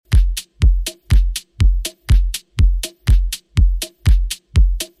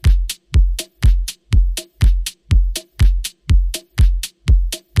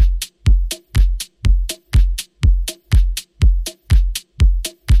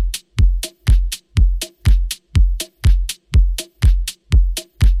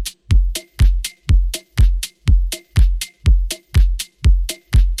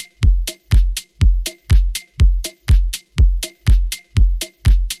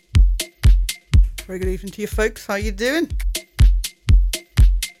Very good evening to you folks. How you doing?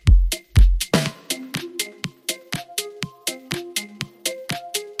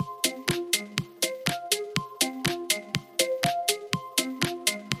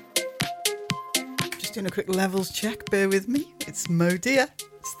 Just doing a quick levels check. Bear with me. It's MODIr.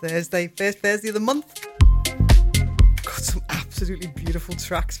 It's Thursday, first Thursday of the month. Got some absolutely beautiful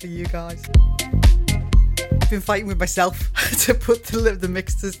tracks for you guys. I've been fighting with myself to put the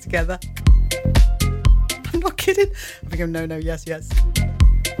mixtures together. I'm not kidding. I think I'm no, yes. It's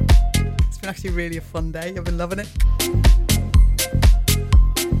been actually really a fun day. I've been loving it.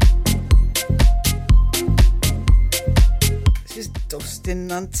 This is Dustin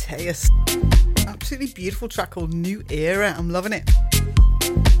Nanteus. Absolutely beautiful track called New Era. I'm loving it.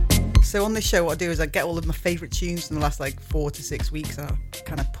 So on this show, what I do is I get all of my favourite tunes from the last 4 to 6 weeks and I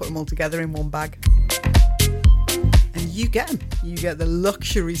kind of put them all together in one bag. And you get them. You get the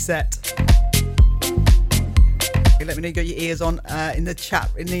luxury set. Let me know you got your ears on in the chat,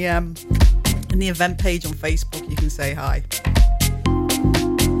 in the event page on Facebook. You can say hi.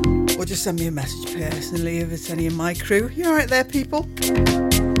 Or just send me a message personally if it's any of my crew. You alright there, people?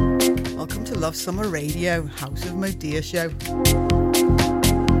 Welcome to Love Summer Radio, House of MODIr show.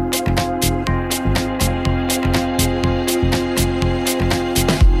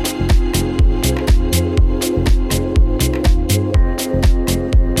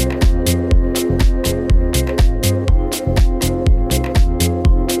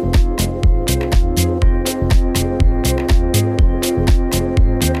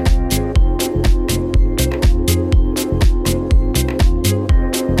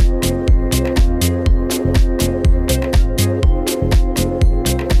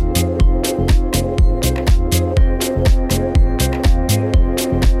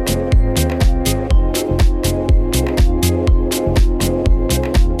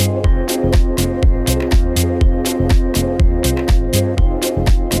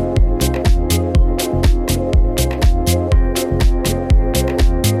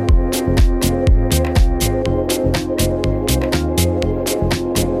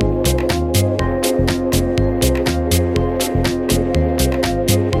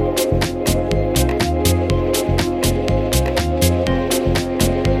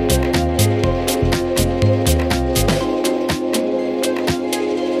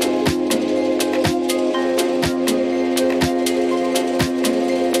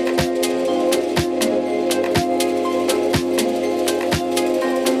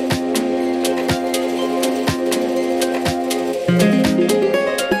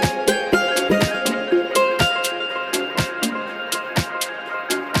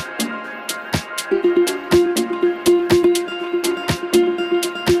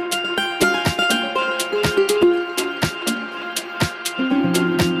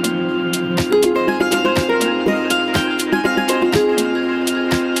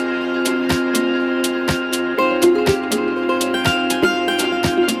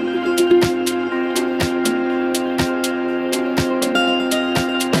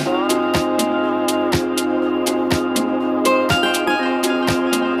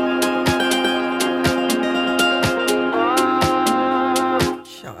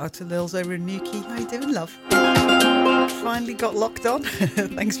 Over in Nuki. How you doing, love? Finally got locked on.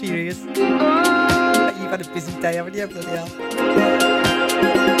 Thanks for your ears. You've had a busy day, haven't you? Bloody hell.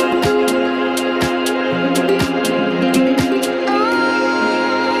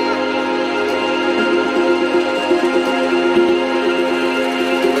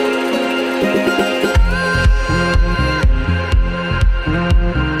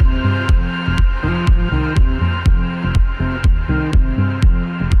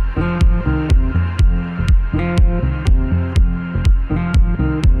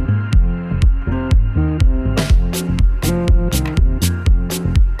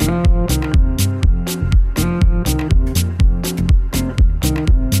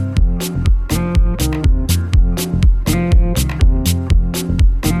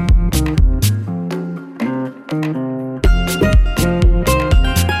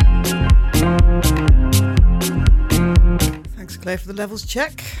 For the levels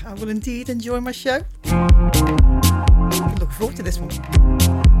check. I will indeed enjoy my show. Looking forward to this one.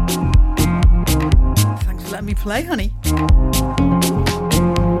 Thanks for letting me play, honey.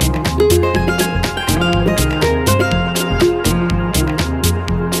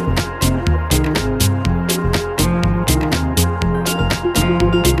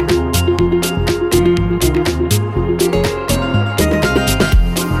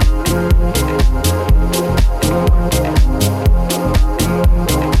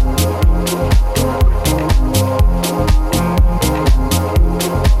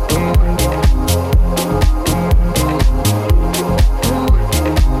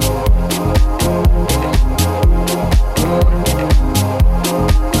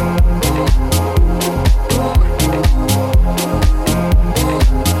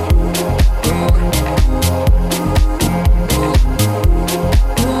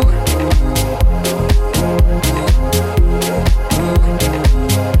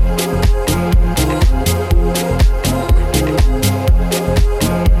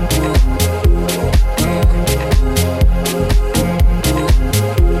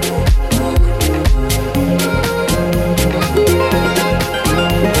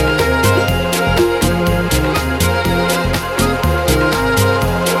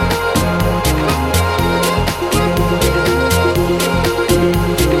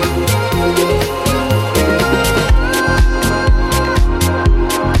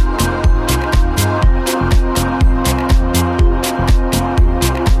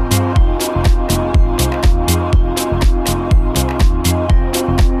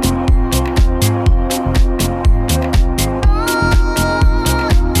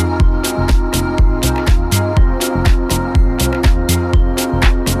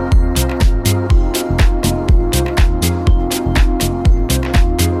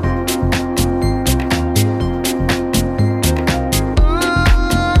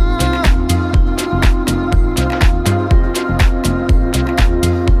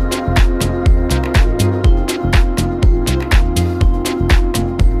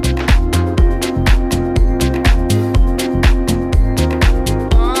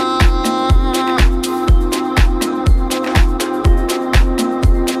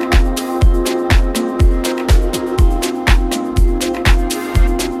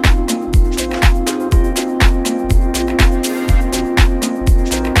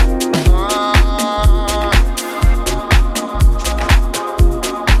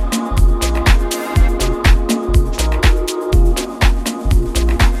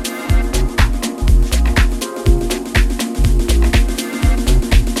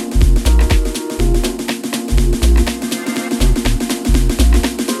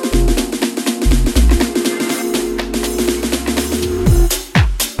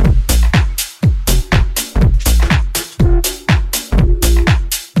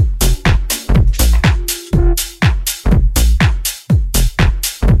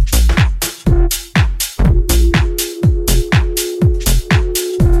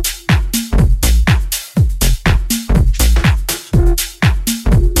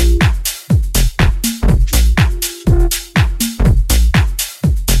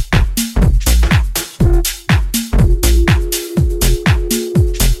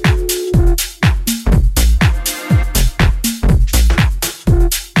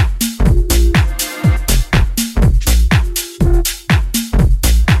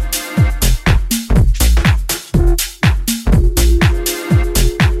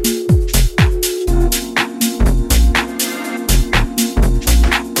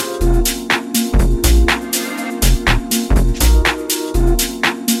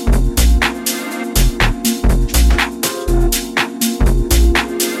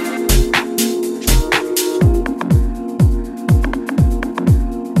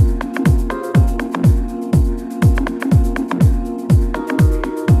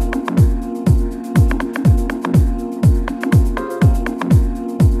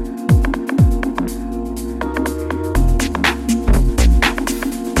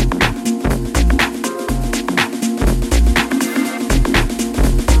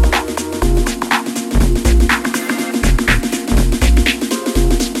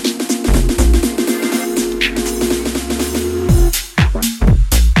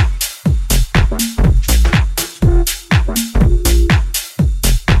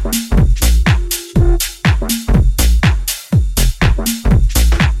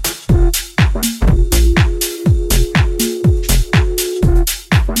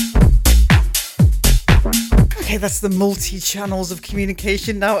 multi-channels of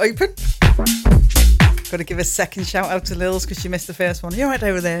communication now open. Got to give a second shout out to Lils because she missed the first one. You're right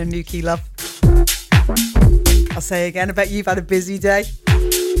over there, New Key Love. I'll say again, I bet you've had a busy day.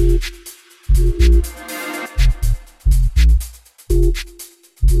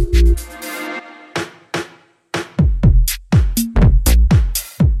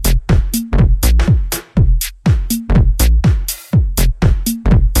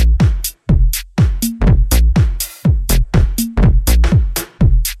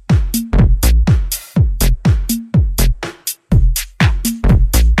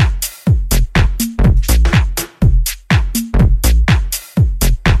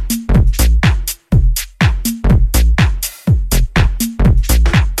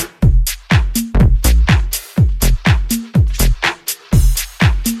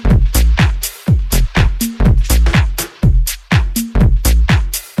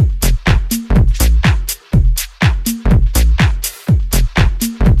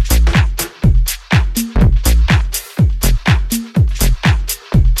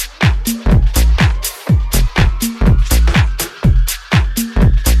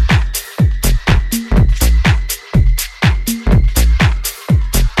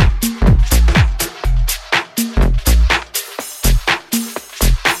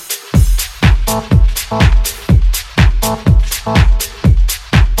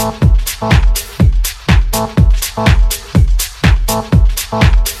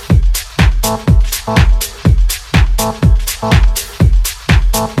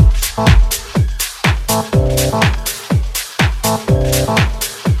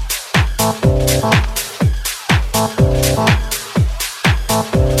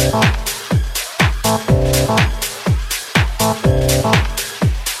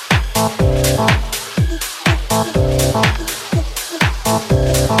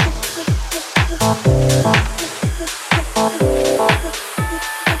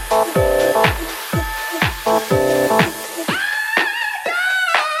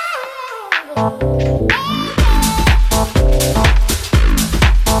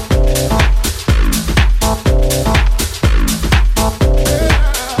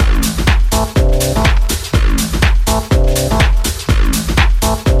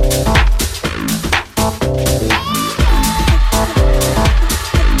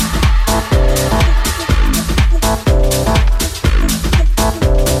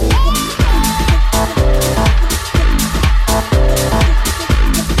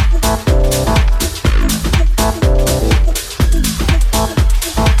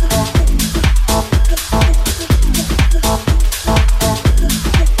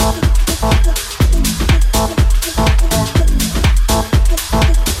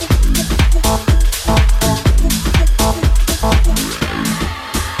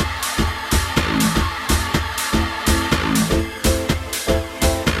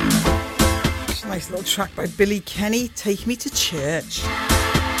 Track by Billy Kenny, Take Me to Church.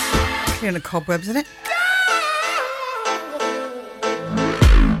 Clearing the cobwebs, isn't it?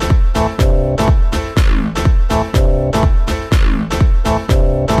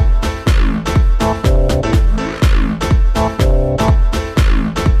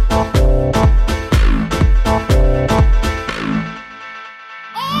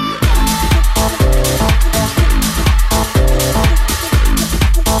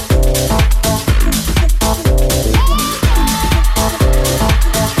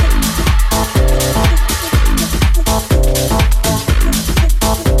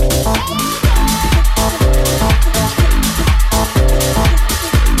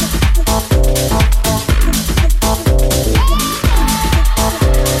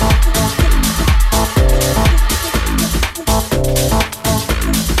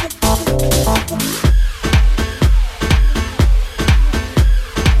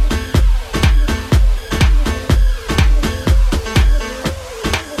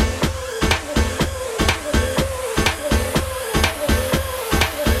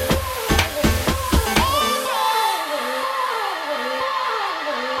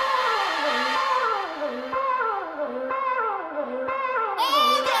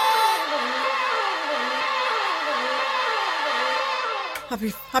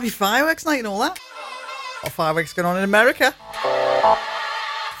 Happy fireworks night and all that. A lot of fireworks going on in America.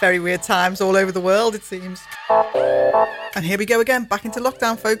 Very weird times all over the world, it seems. And here we go again, back into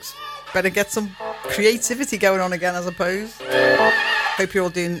lockdown, folks. Better get some creativity going on again, I suppose. Hope you're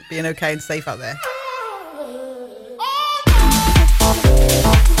all being okay and safe out there.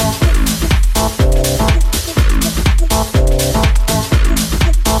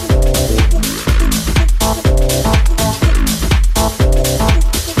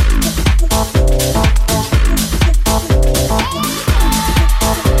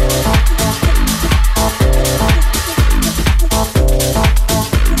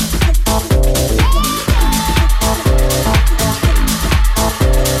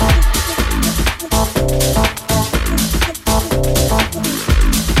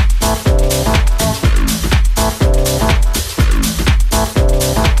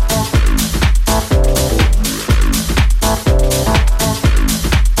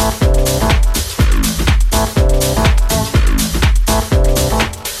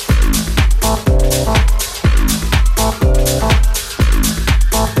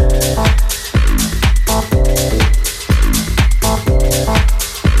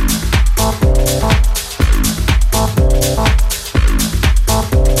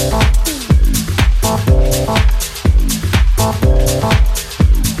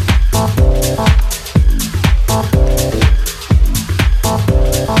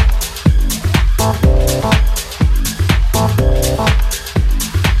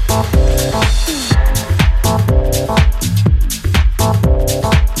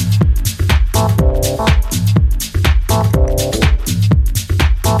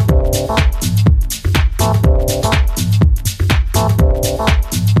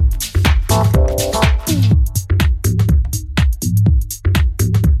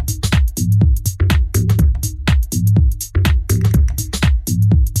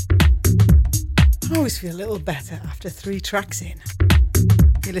 After 3 tracks in,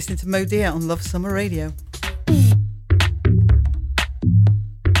 you're listening to MODIr on Love Summer Radio.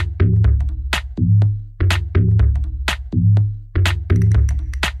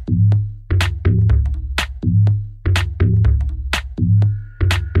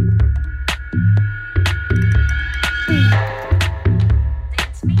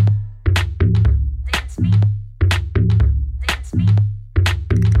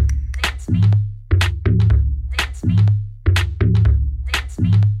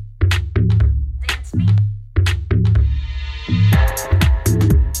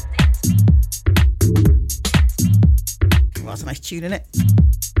 Tune in it.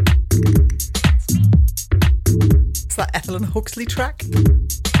 It's that Ethel and Huxley track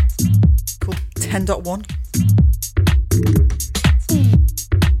called 10.1.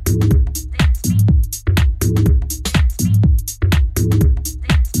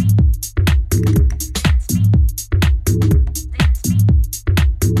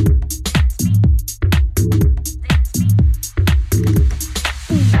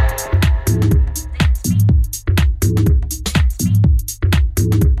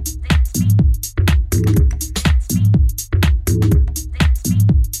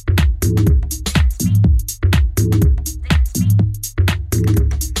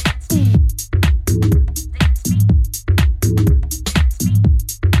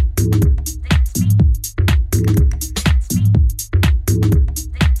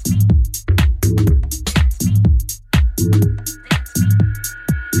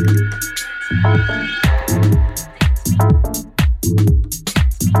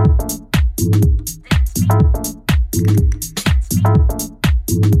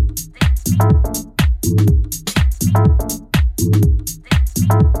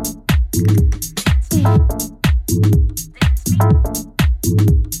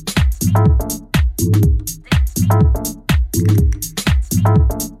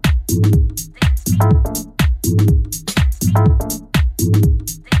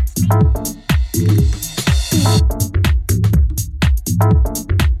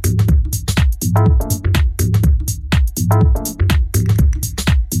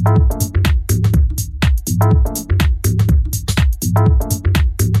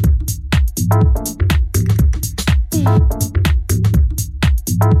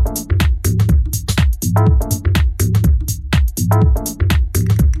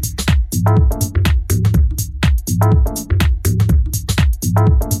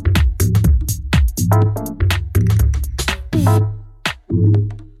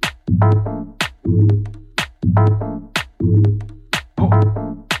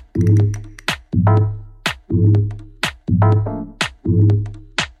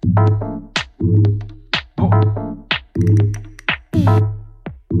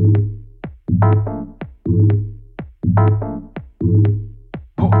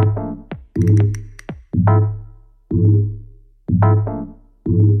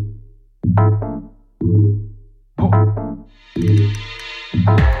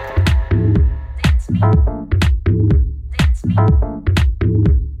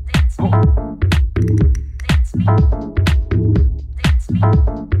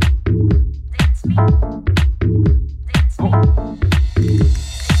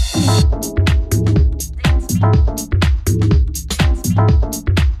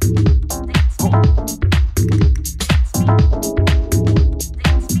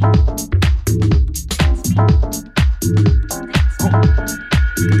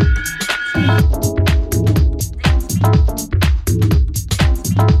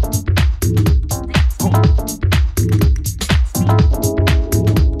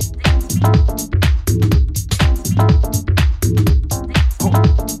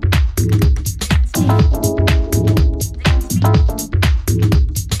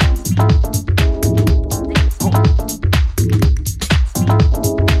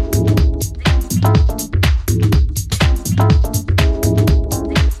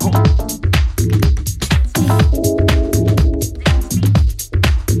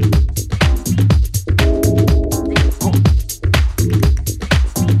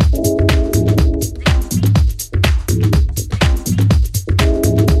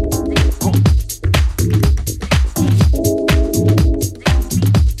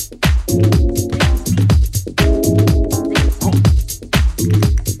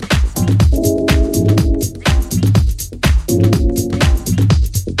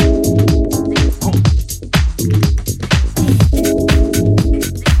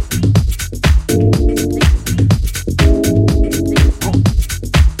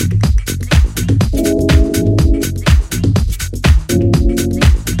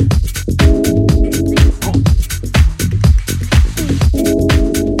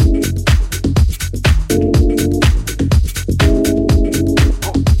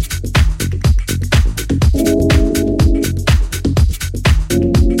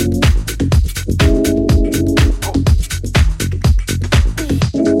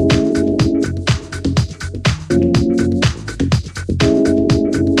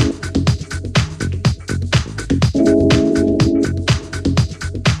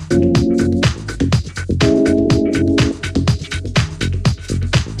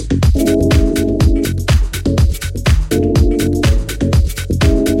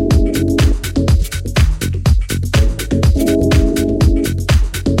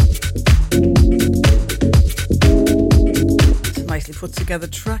 together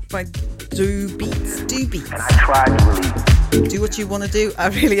track by Do Beats. Do Beats. And I tried to really do what you want to do. I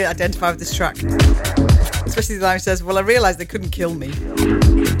really identify with this track. Especially the line says, well, I realised they couldn't kill me.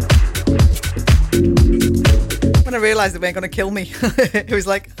 When I realised they weren't going to kill me, it was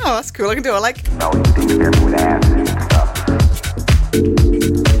like, oh, that's cool, I can do what I like. No, you think they're with acid and stuff.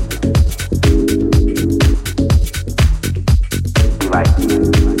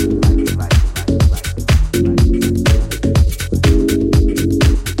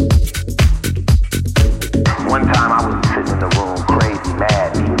 One time I was sitting in the room crazy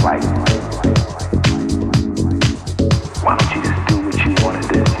mad, and he was like, why don't you just do what you want to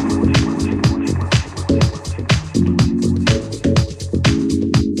do?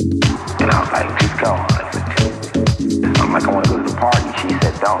 And I was like, just go. I'm like, I want to go to the party. She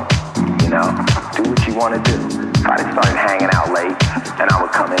said, don't. Do what you want to do. So I just started hanging out late, and I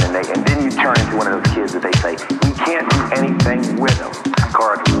would come in, and then you turn into one of those kids that they say, we can't do anything with them.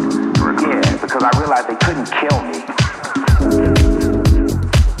 Yeah, because I realized they couldn't kill me.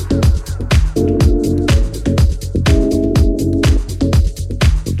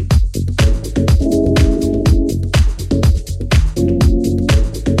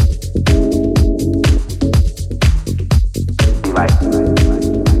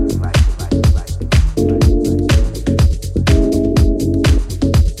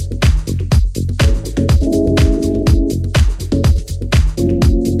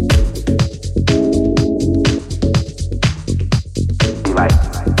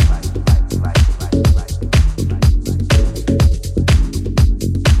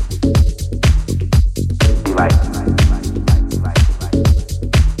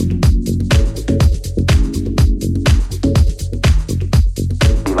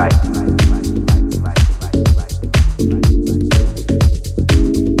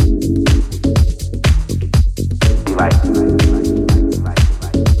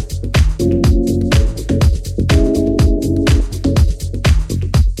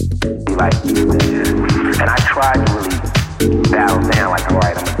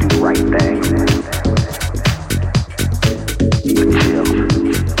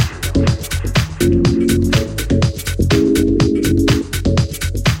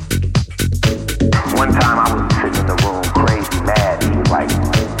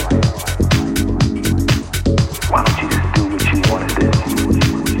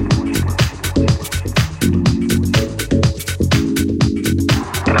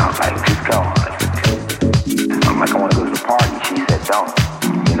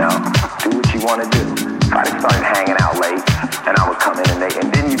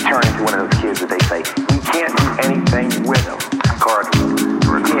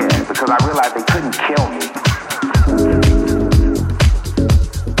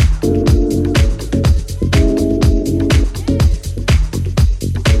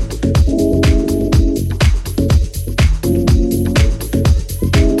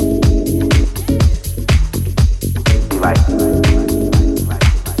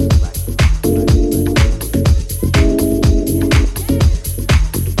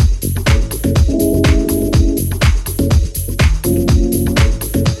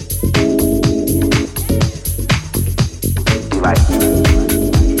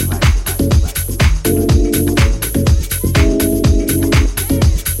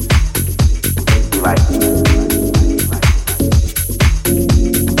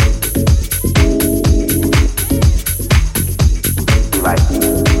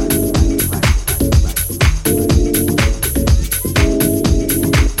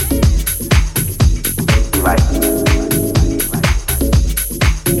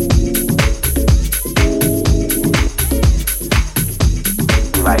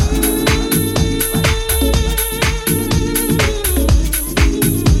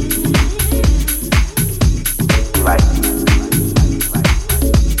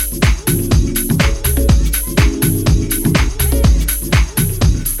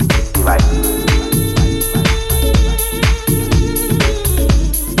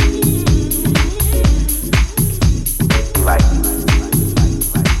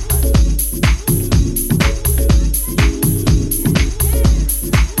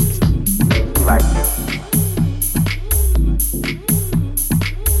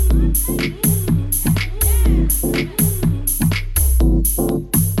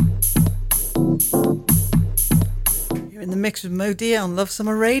 Mix with MODIr on Love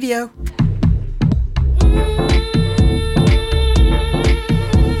Summer Radio.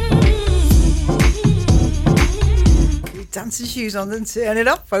 Get your dancing shoes on and turn it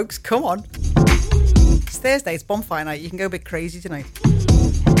up, folks. Come on. It's Thursday, it's bonfire night. You can go a bit crazy tonight.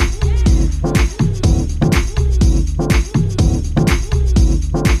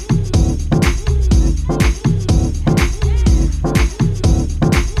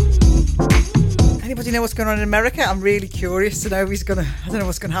 know what's going on in America? I'm really curious to know if he's gonna. I don't know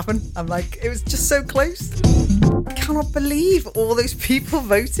what's gonna happen. I'm like, it was just so close. I cannot believe all those people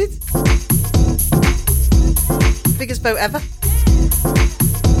voted. Biggest vote ever.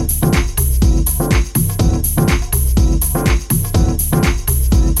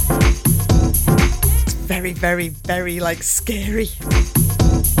 It's very, very, very like scary.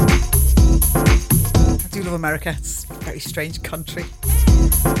 I do love America. It's a very strange country.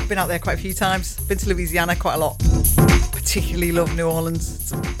 Been out there quite a few times. Been to Louisiana quite a lot. Particularly love New Orleans.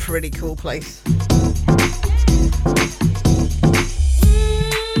 It's a pretty cool place.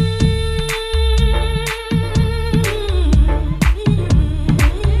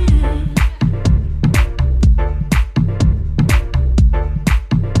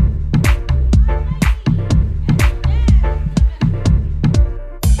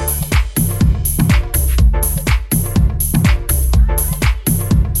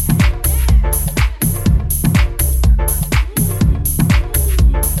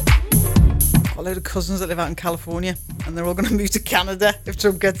 Cousins that live out in California, and they're all going to move to Canada if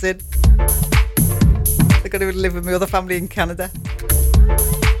Trump gets in. They're going to live with my other family in Canada.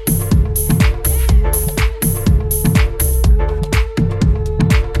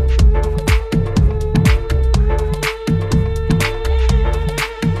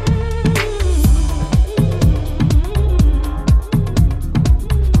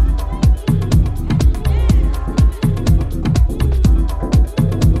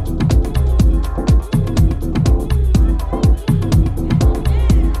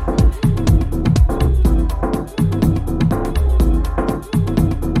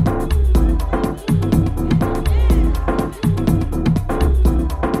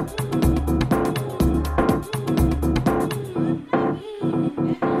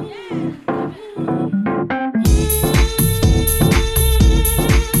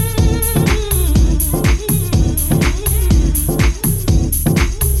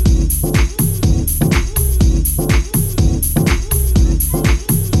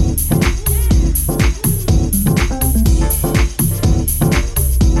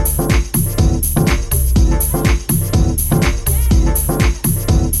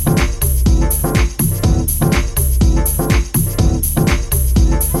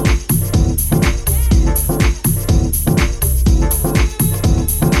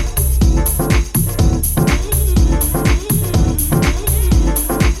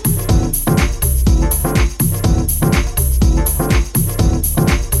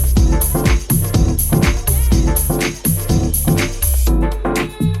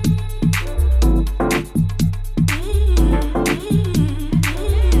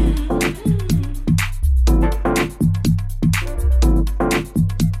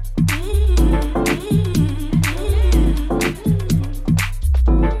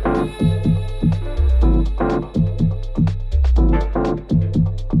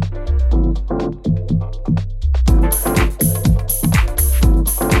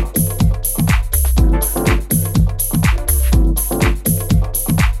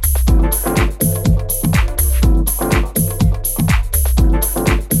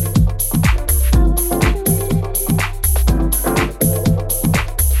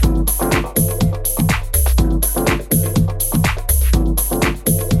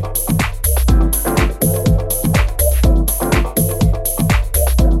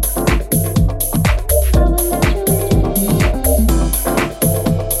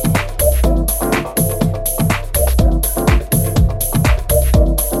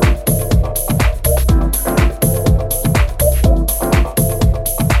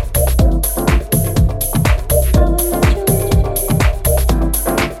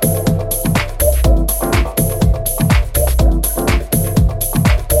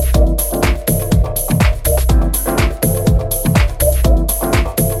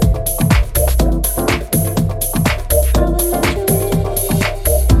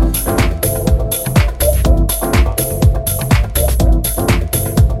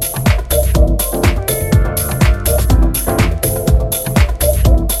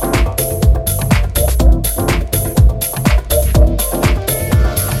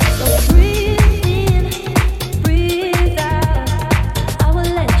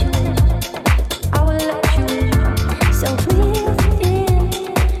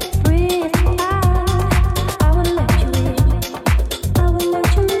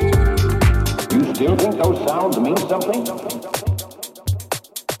 something?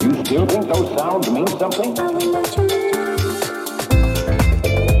 You still think those sounds mean something?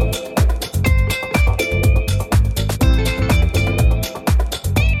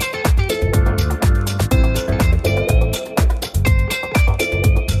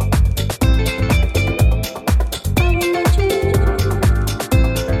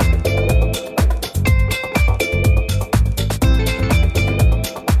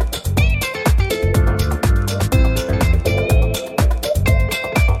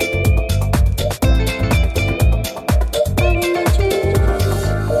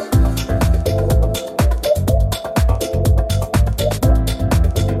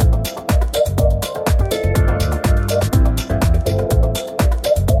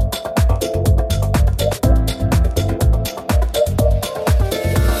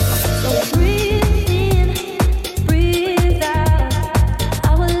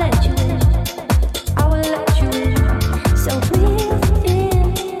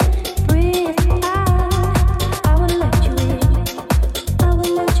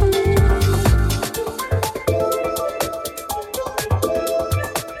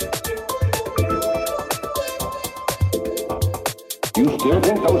 still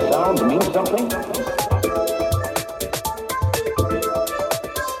think those sounds mean something?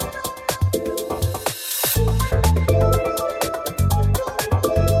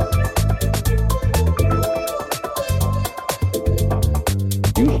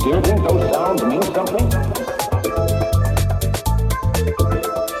 You still think those sounds mean something?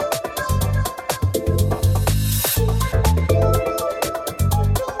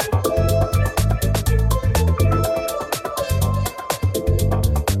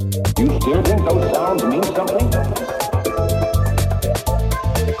 You still think those sounds mean something?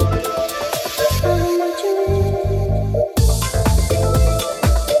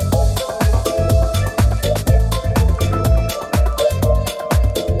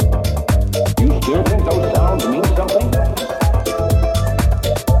 You still think those sounds mean something?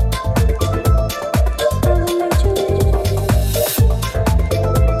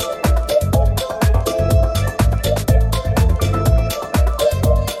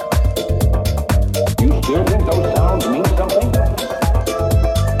 You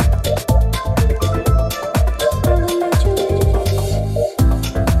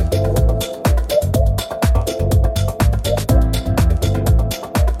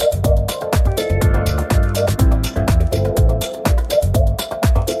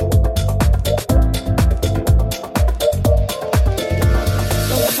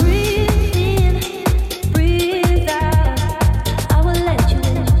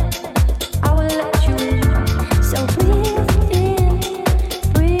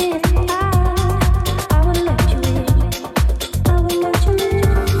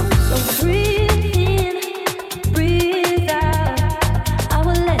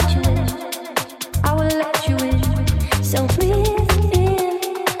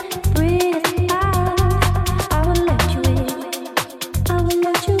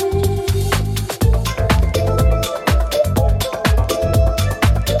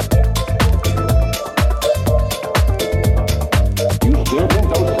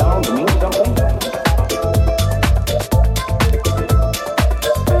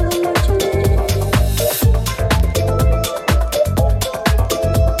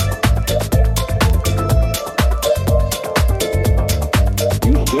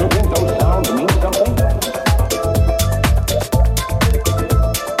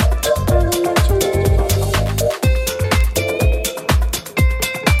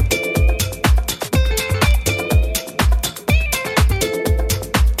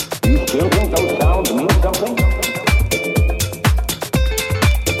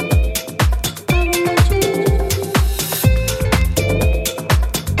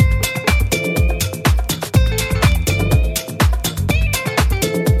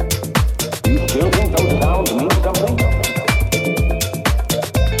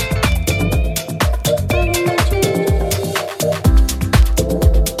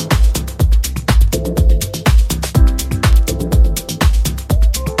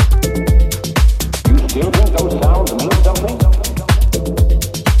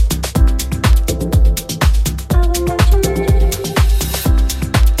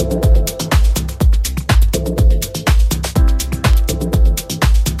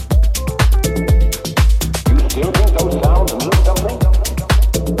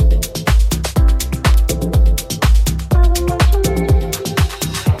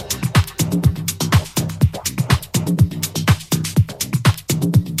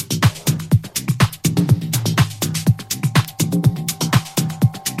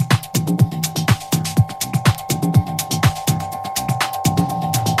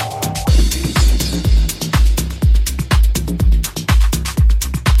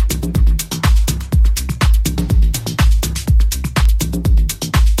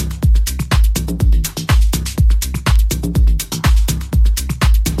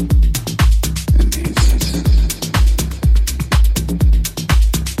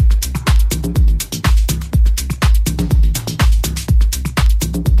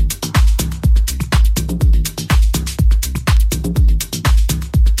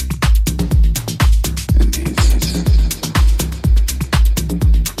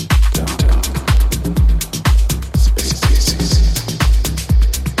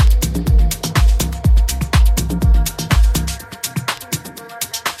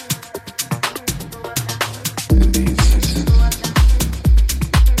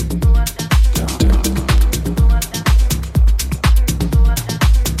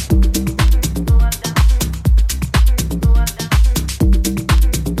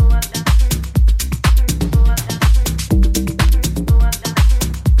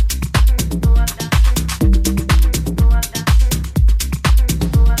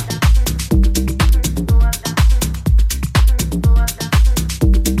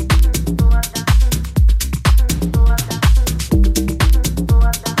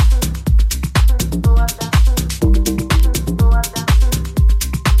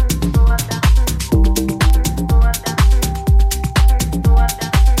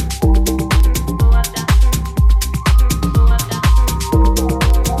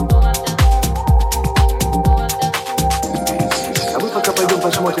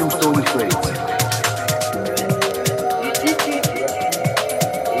know some of them stories great.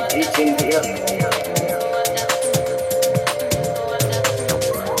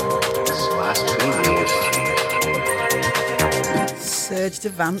 Serge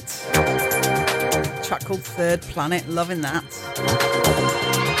Devant, track called Third Planet, loving that.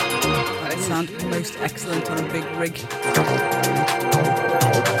 That sound most excellent on a big rig.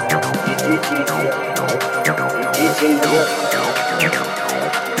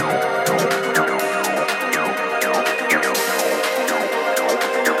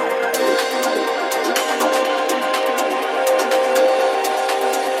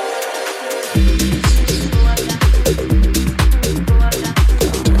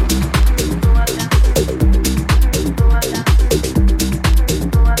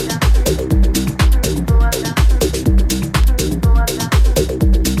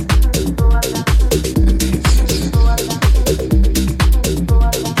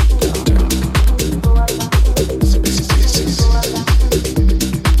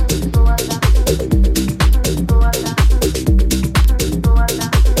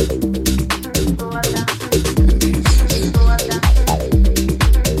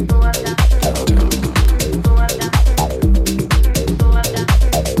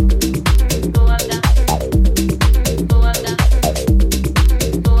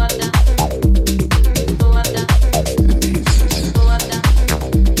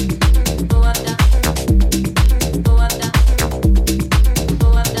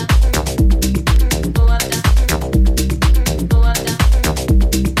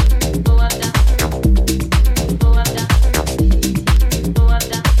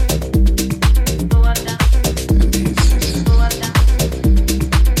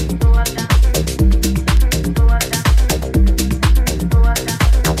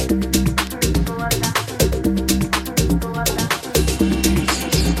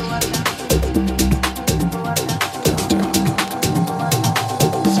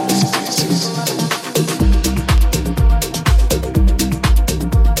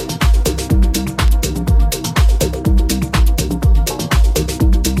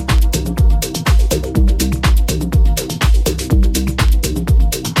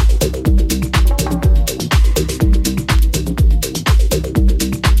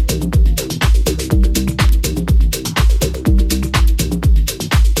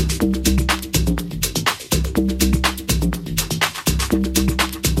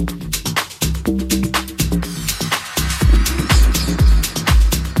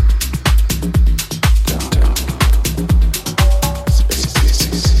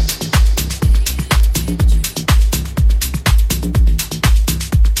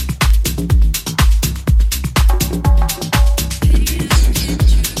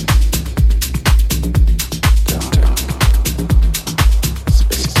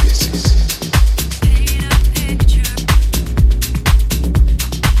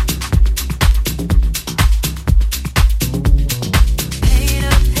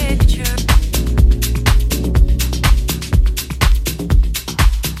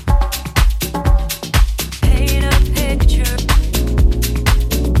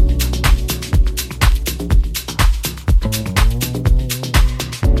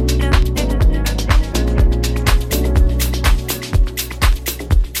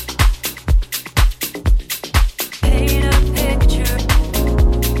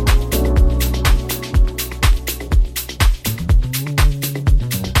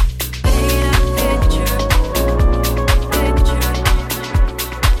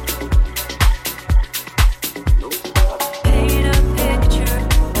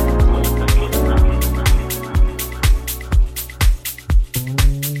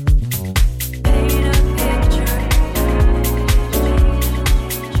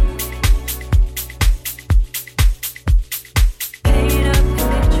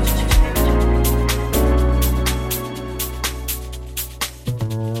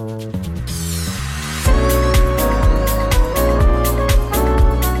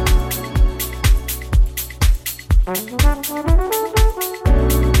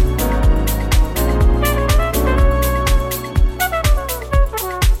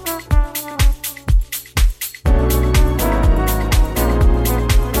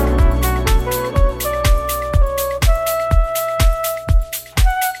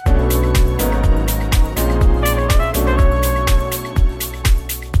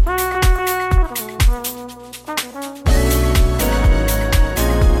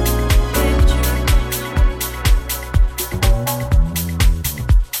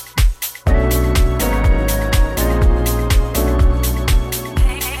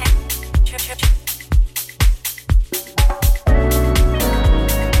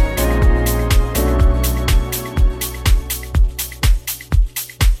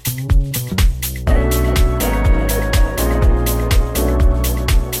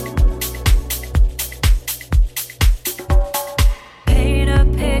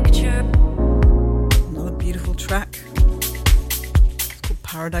 track. It's called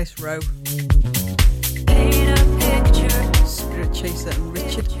Paradise Row. Spirit Chaser and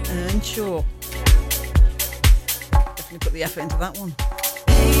Richard Earnshaw. Definitely put the effort into that one.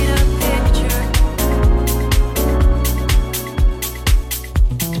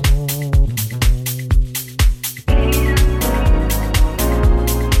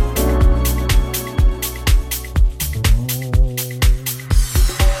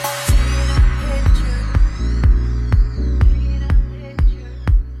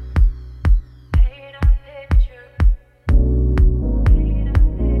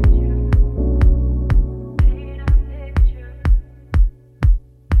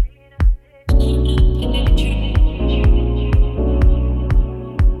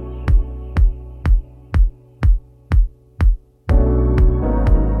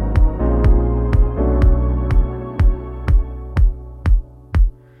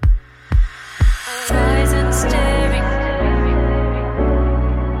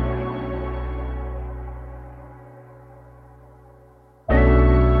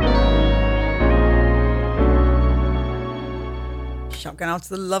 Going out to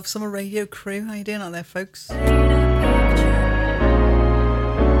the Love Summer Radio crew. How you doing out there, folks?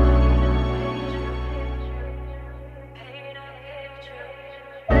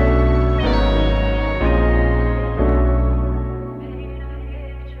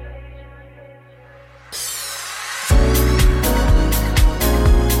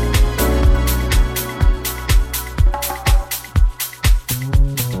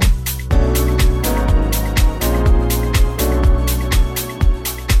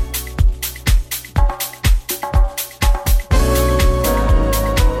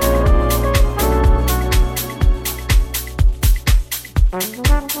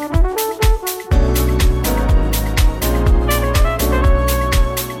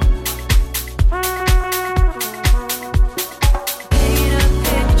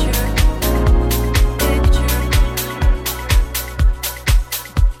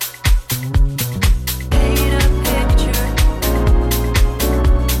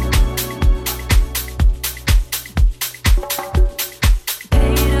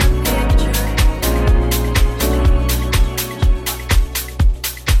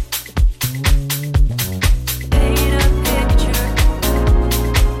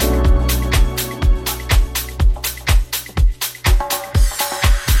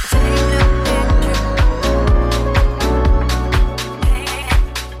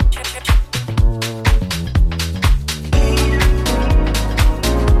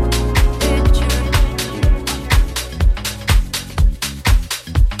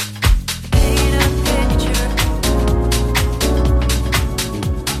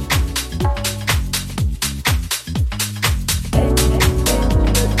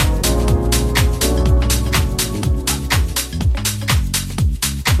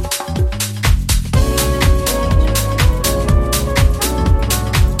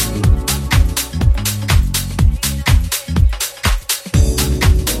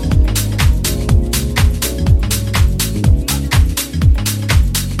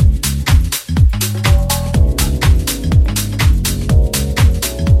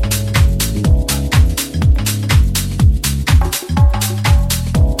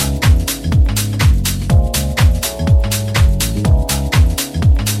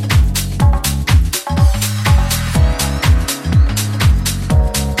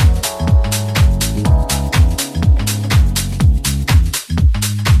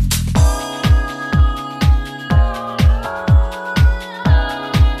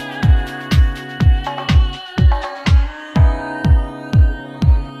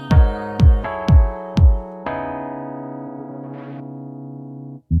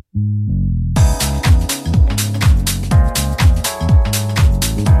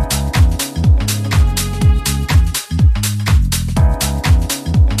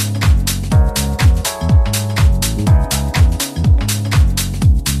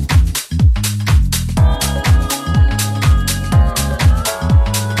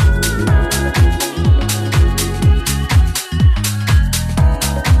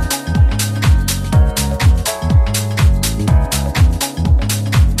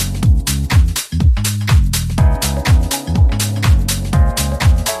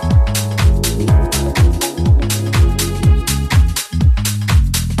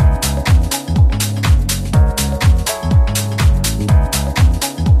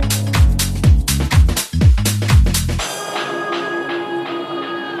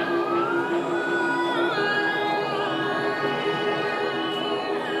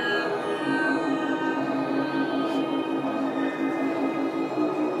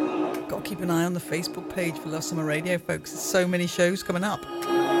 keep an eye on the Facebook page for Love Summer Radio, folks. There's so many shows coming up.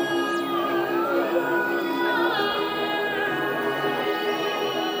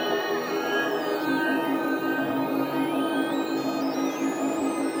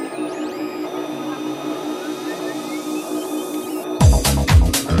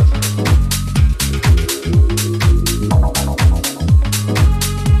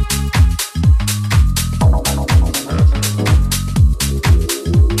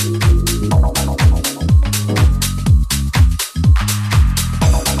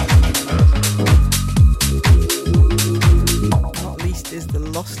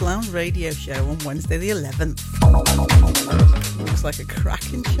 Radio show on Wednesday the 11th. Looks like a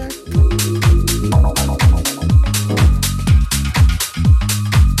cracking show.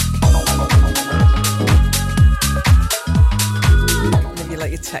 If you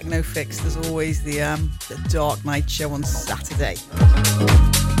like your techno fix, there's always the Dark Night show on Saturday.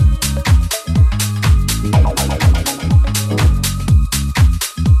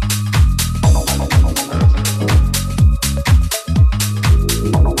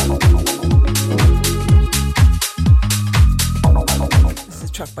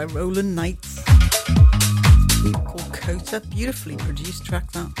 By Roland Knights called Coda. Beautifully produced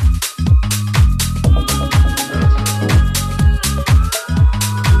track that.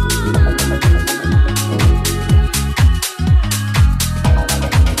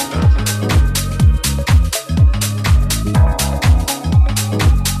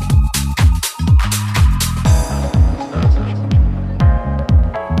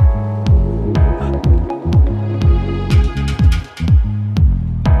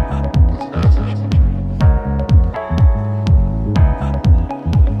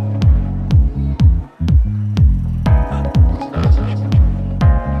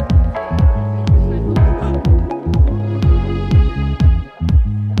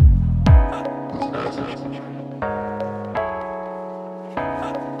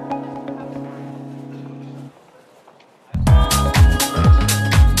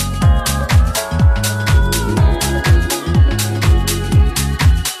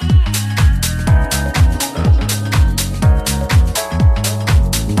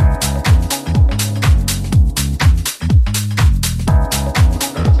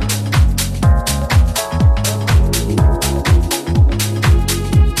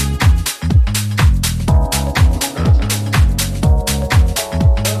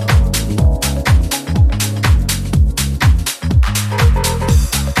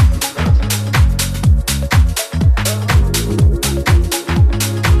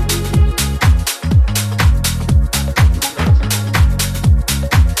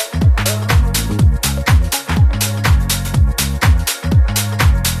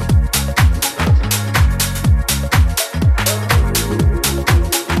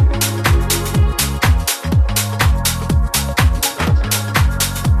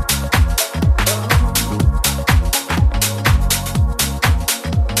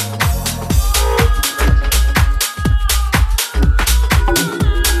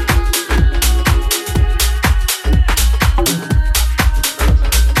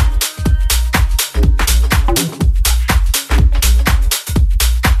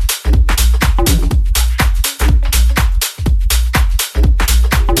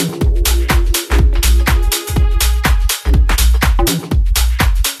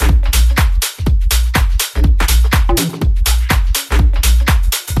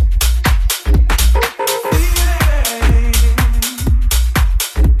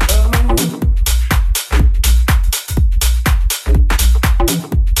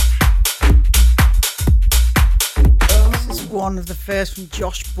 One of the first from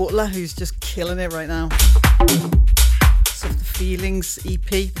Josh Butler, who's just killing it right now. It's off the Feelings EP.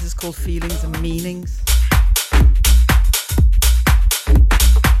 This is called Feelings and Meanings.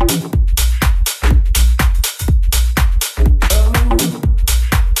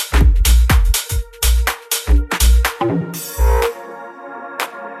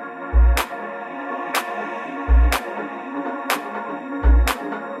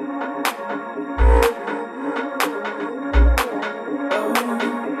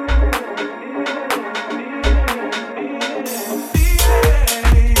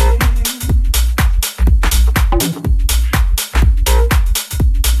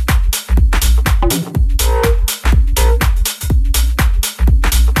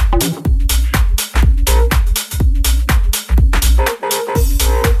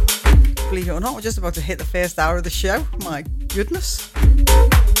 We're just about to hit the first hour of the show. My goodness.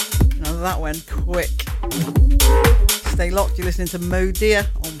 Now that went quick. Stay locked. You're listening to MODIr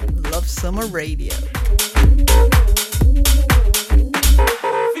on Love Summer Radio.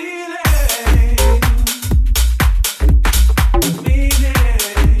 Feeling.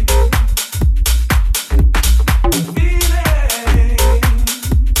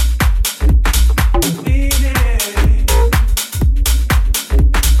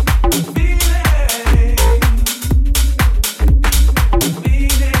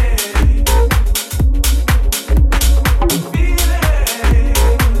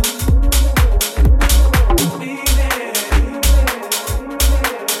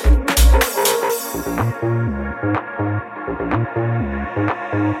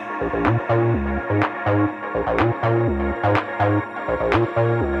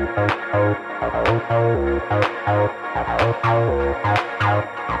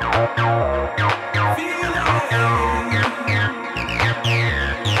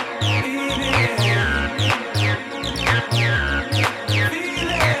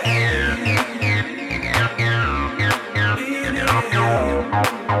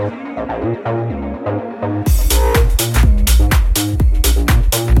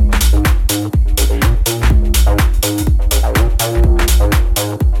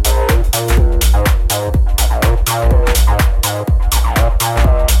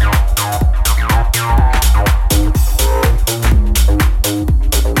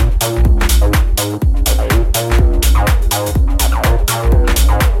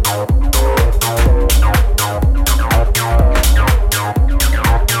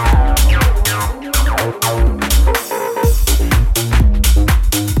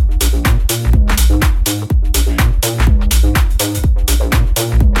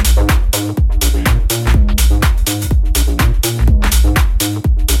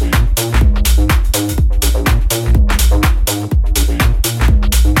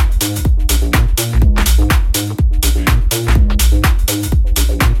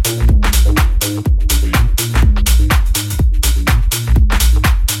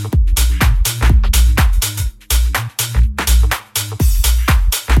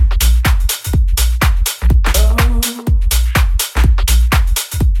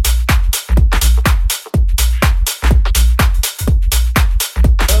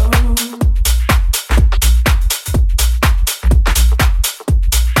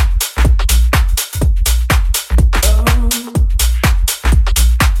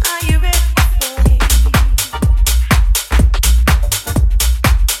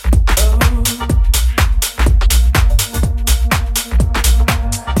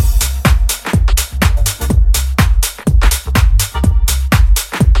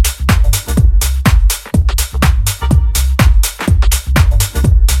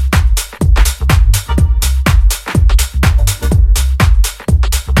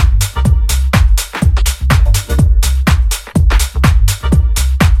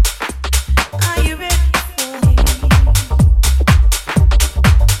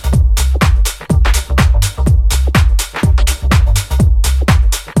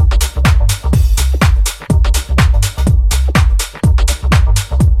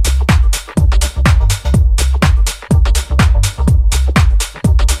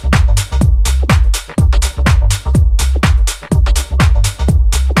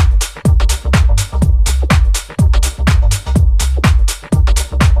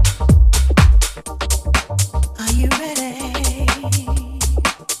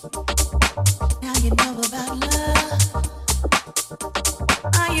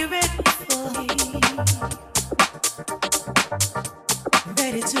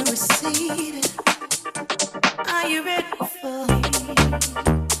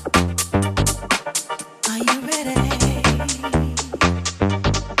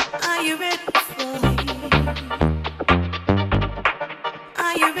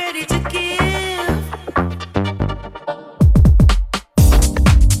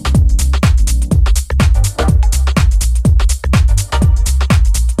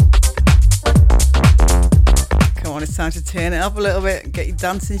 Time to turn it up a little bit, get your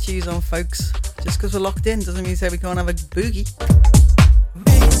dancing shoes on, folks. Just because we're locked in doesn't mean we can't have a boogie.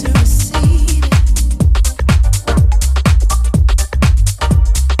 Ready to receive it.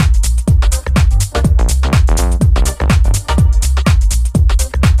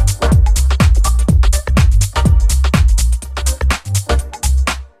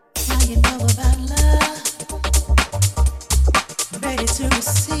 Now you know about love. Ready to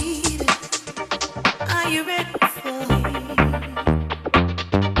receive it. Are you ready?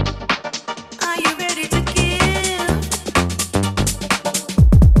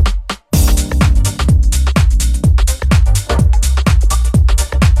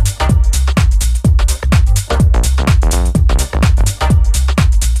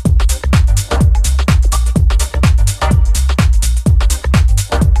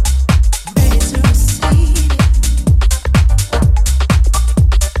 Ready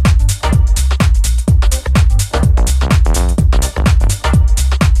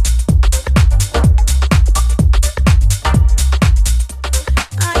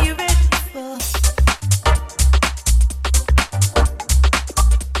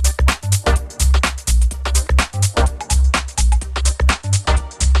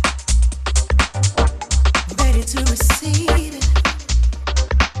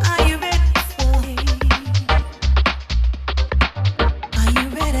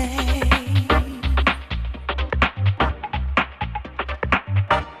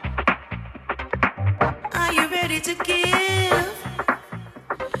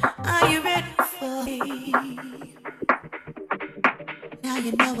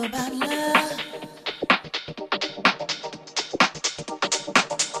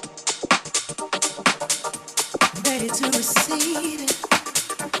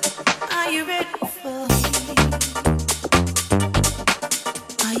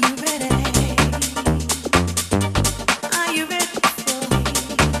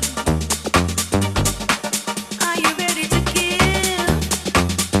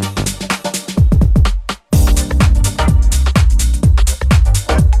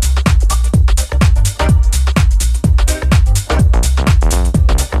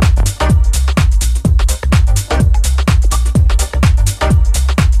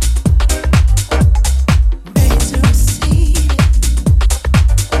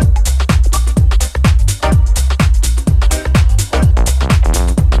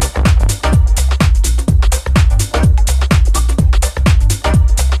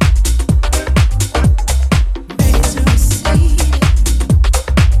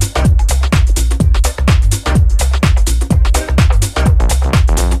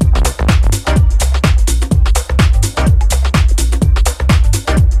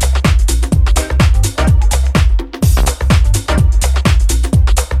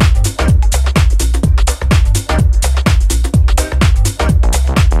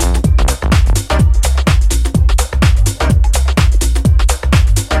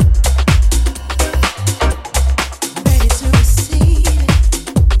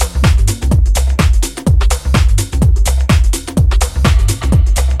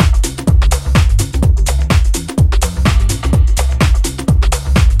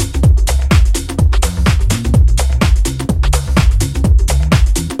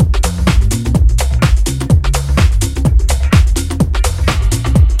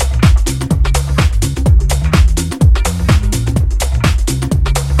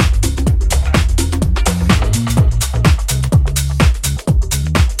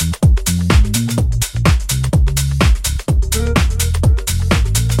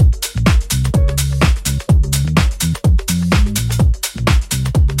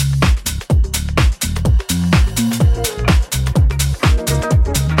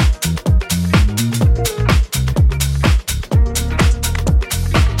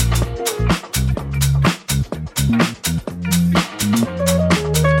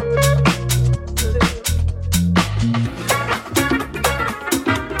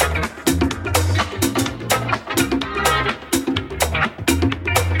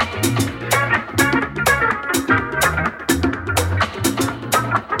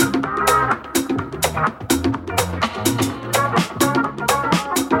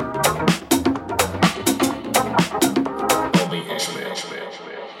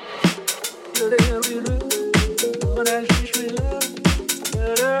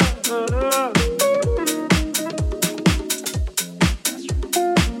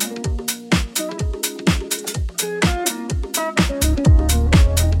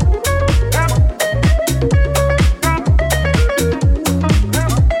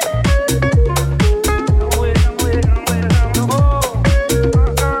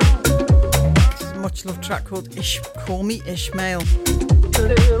called Call Me Ishmael.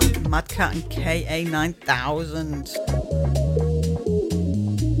 Mad Cat and KA9000.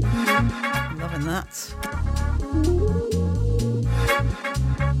 Loving that.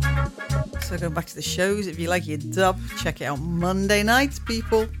 So going back to the shows, if you like your dub, check it out Monday nights,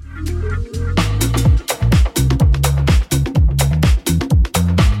 people.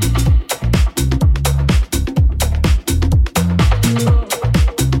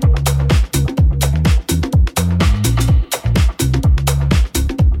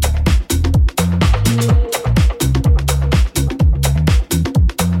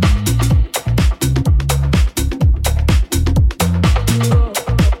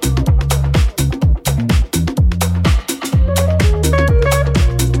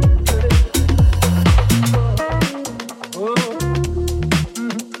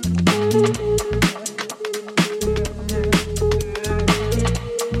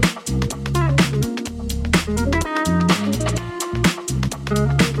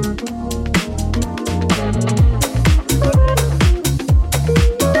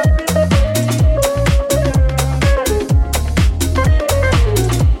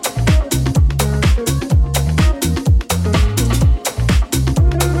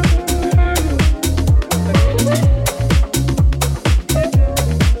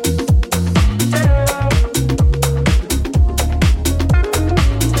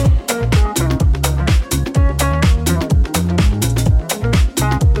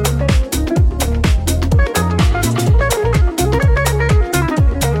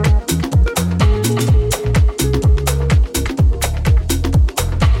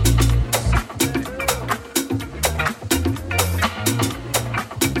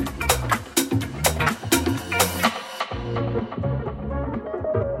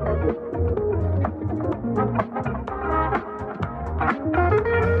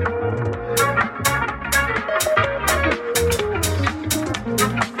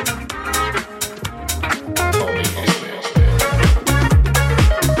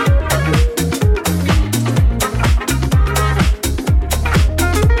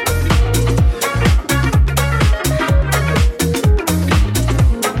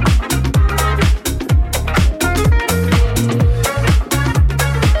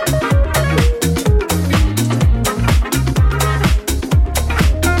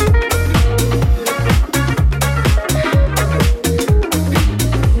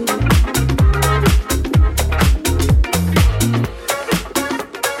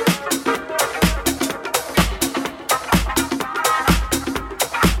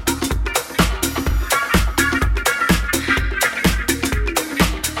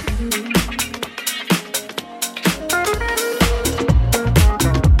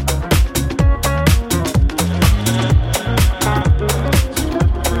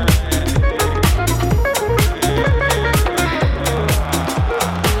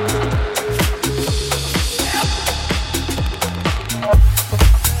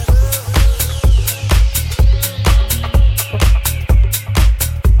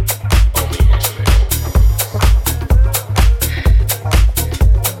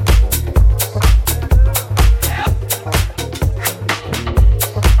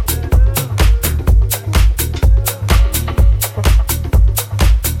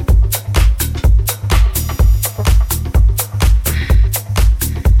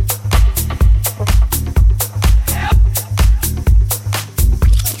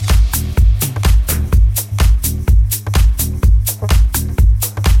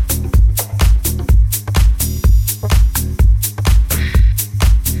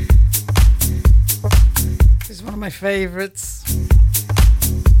 Favorites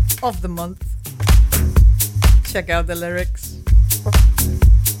of the month. Check out the lyrics.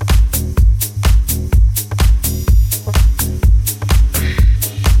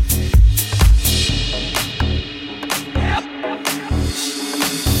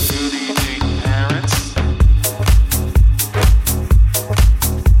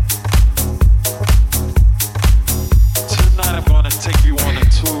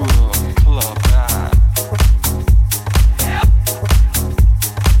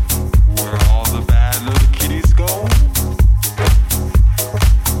 Where all the bad little kitties go.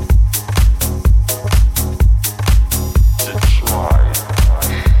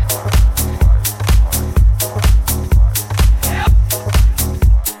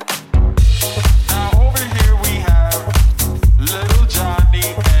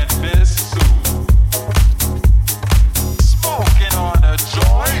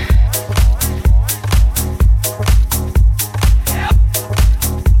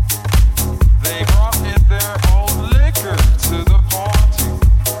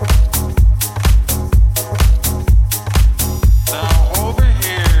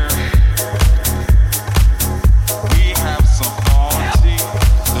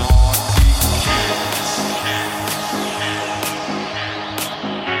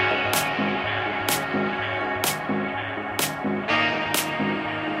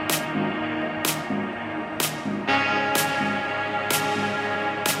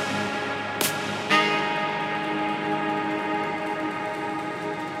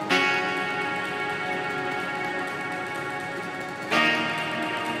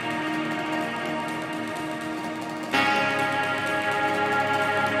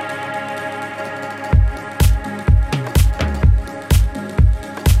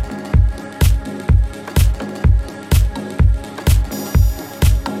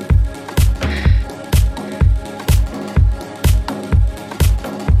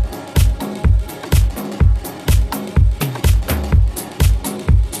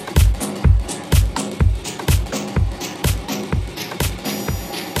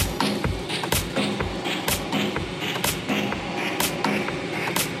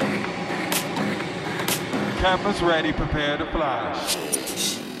 Cameras ready, prepare to flash.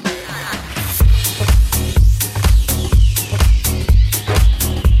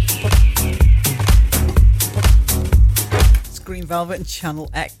 It's Green Velvet and Channel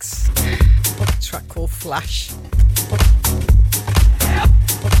X. A track called Flash.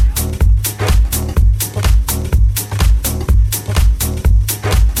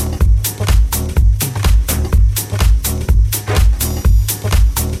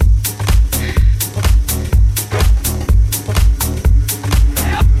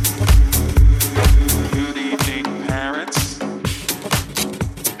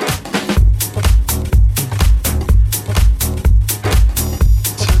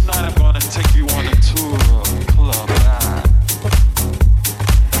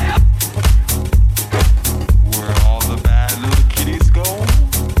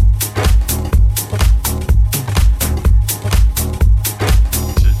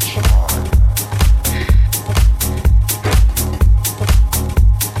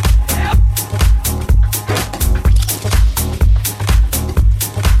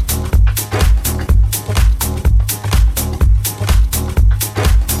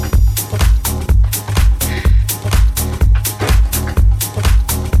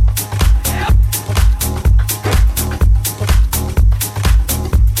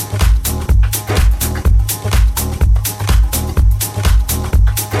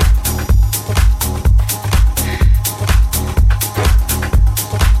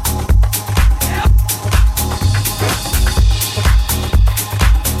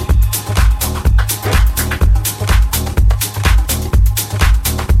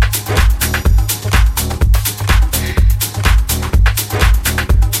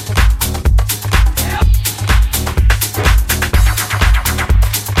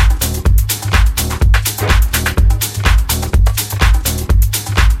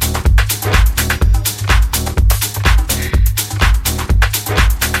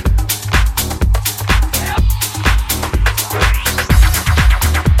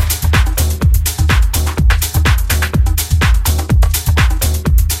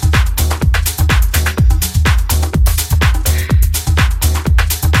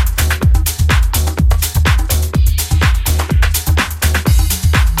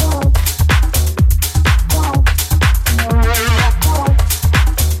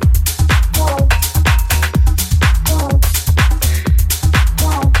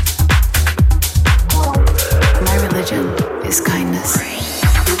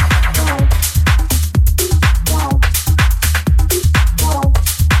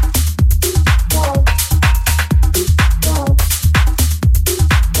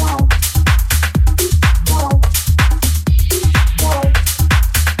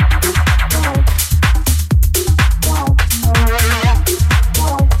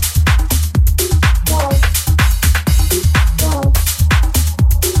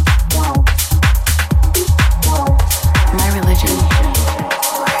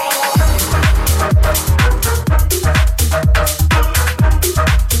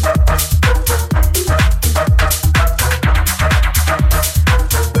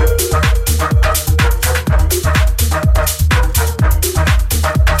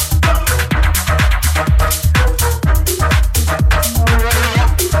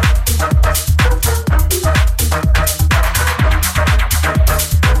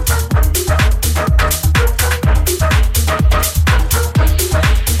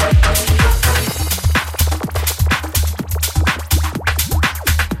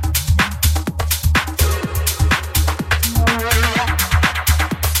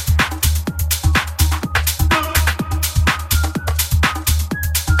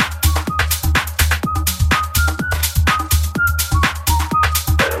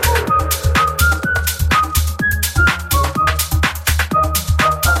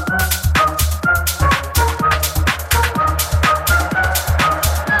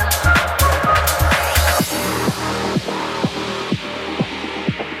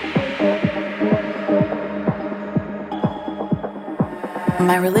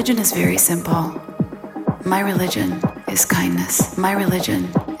 My religion is very simple. My religion is kindness. My religion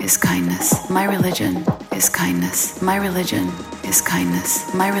is kindness. My religion is kindness. My religion is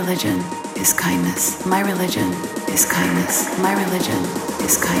kindness. My religion is kindness. My religion is kindness. My religion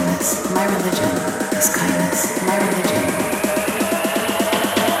is kindness. My religion is kindness. My religion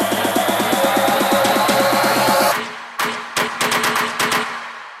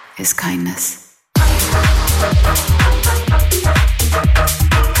is kindness.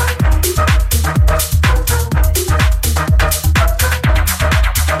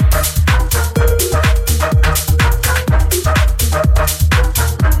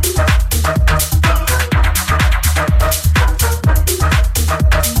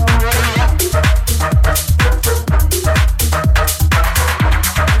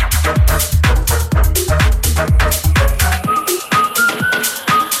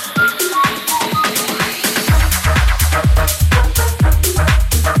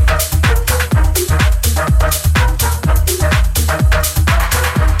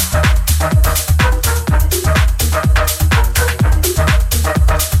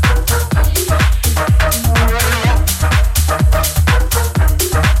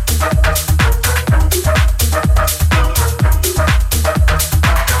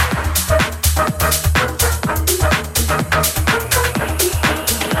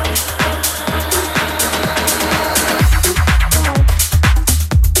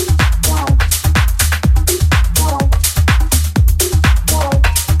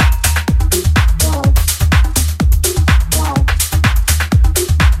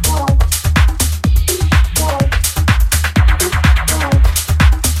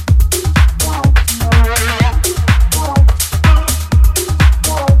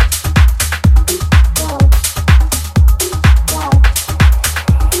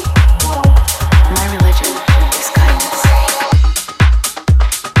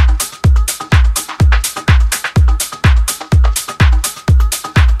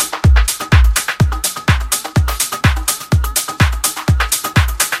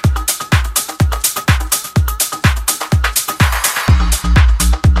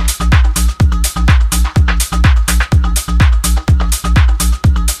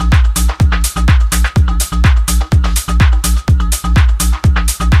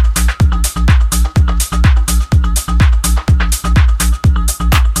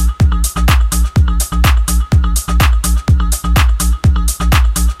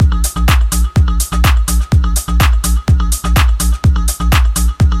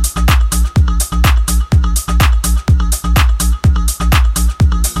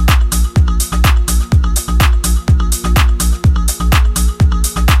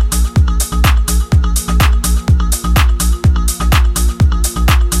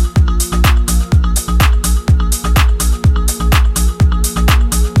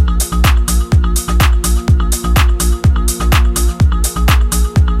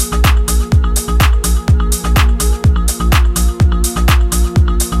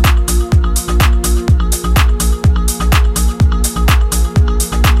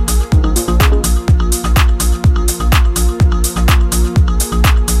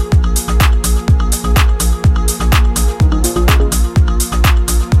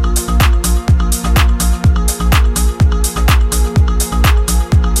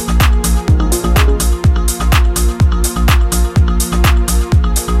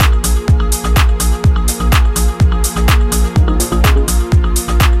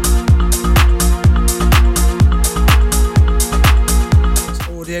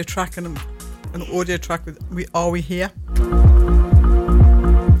 video track and an audio track with Are We Here?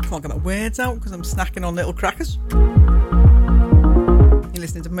 Can't get my words out because I'm snacking on little crackers. You're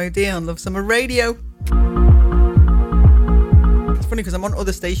listening to MODIr on Love Summer Radio. It's funny because I'm on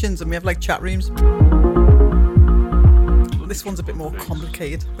other stations and we have like chat rooms. This one's a bit more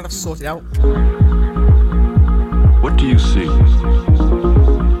complicated. I'm going to have to sort it out. What do you see?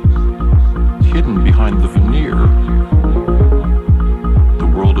 Hidden behind the veneer, the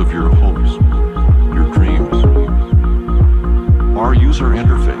world of your hopes, your dreams. Our user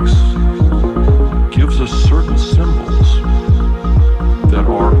interface gives us certain symbols that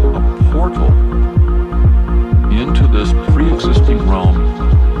are a portal into this pre-existing realm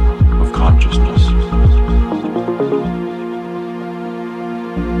of consciousness.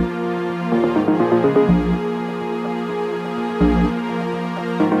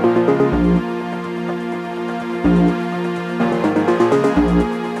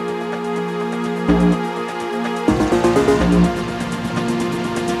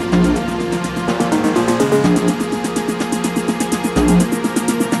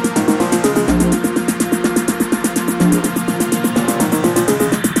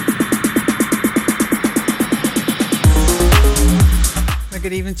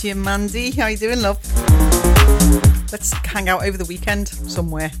 Good evening to you, Mandy. How you doing, love? Let's hang out over the weekend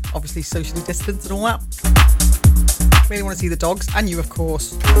somewhere. Obviously socially distanced and all that. Really want to see the dogs and you, of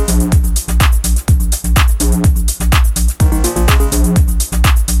course.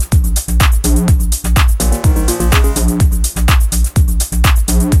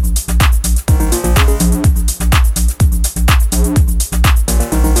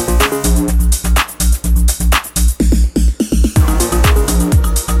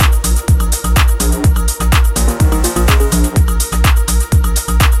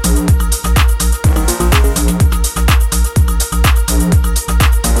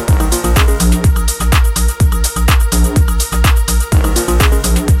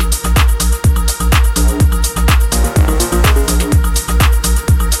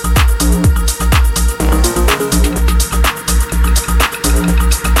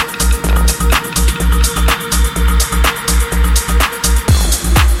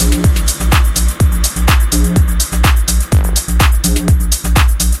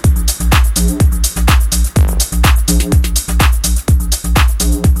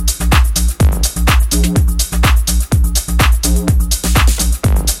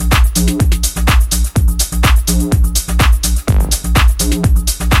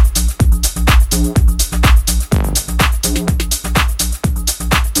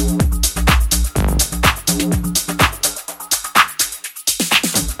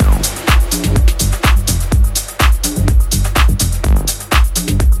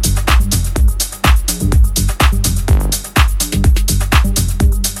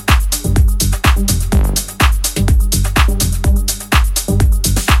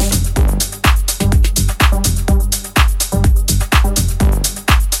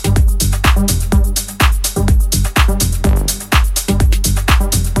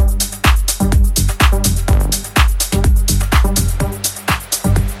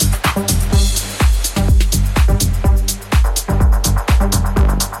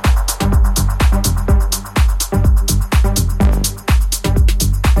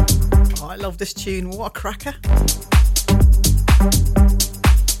 This tune, what a cracker. A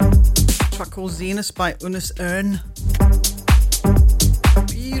track called Zenus by Unus Ern.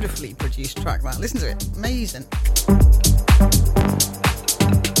 Beautifully produced track, that. Listen to it, amazing.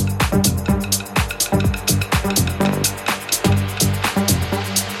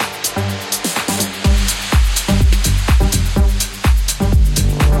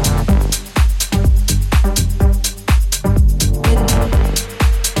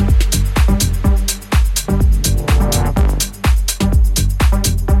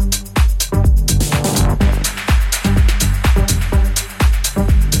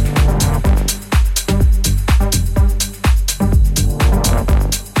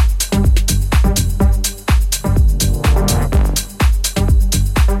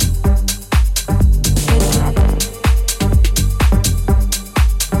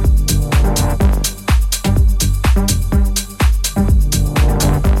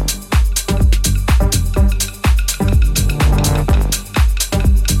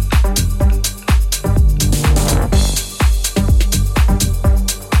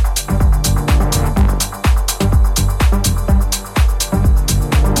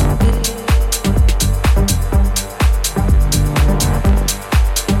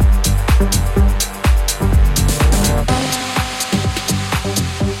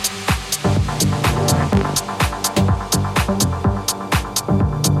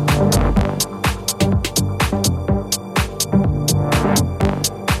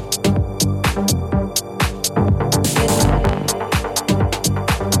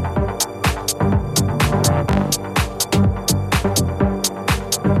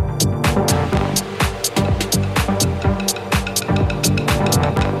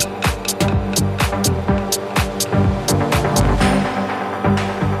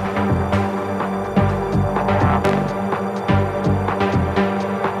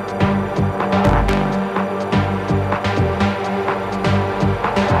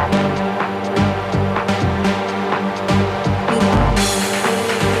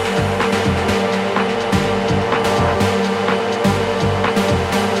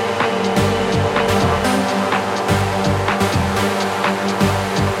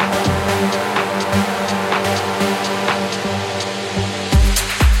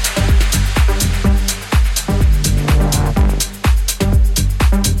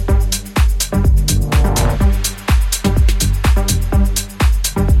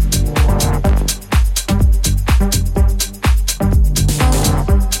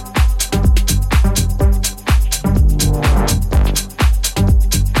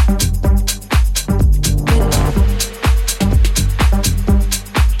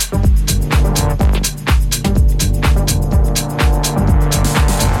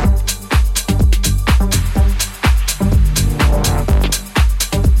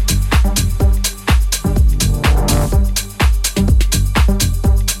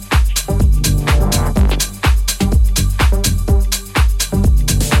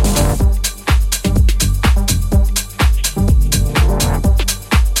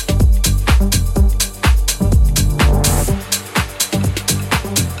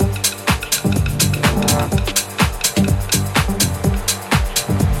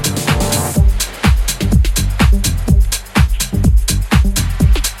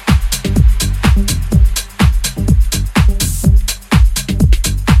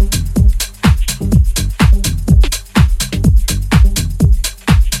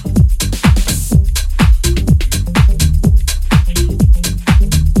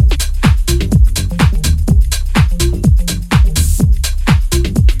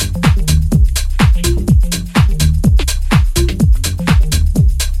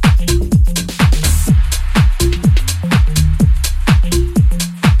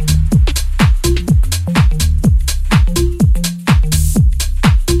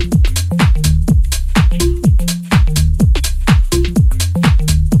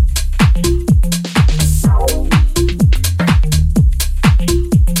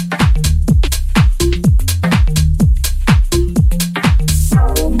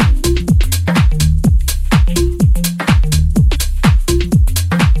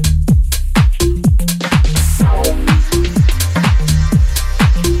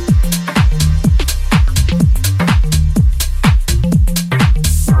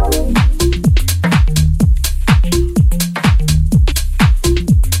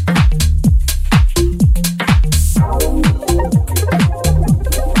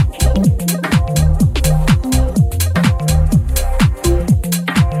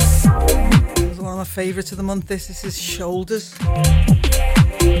 of the month. This is Shoulders. By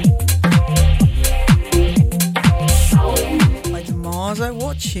Damaso.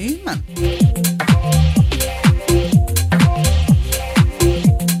 What tune, man?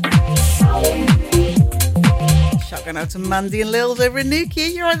 Shout going out to Mandy and Lils over in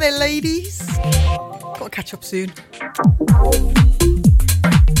Nuki. You're right there, ladies. Gotta catch up soon.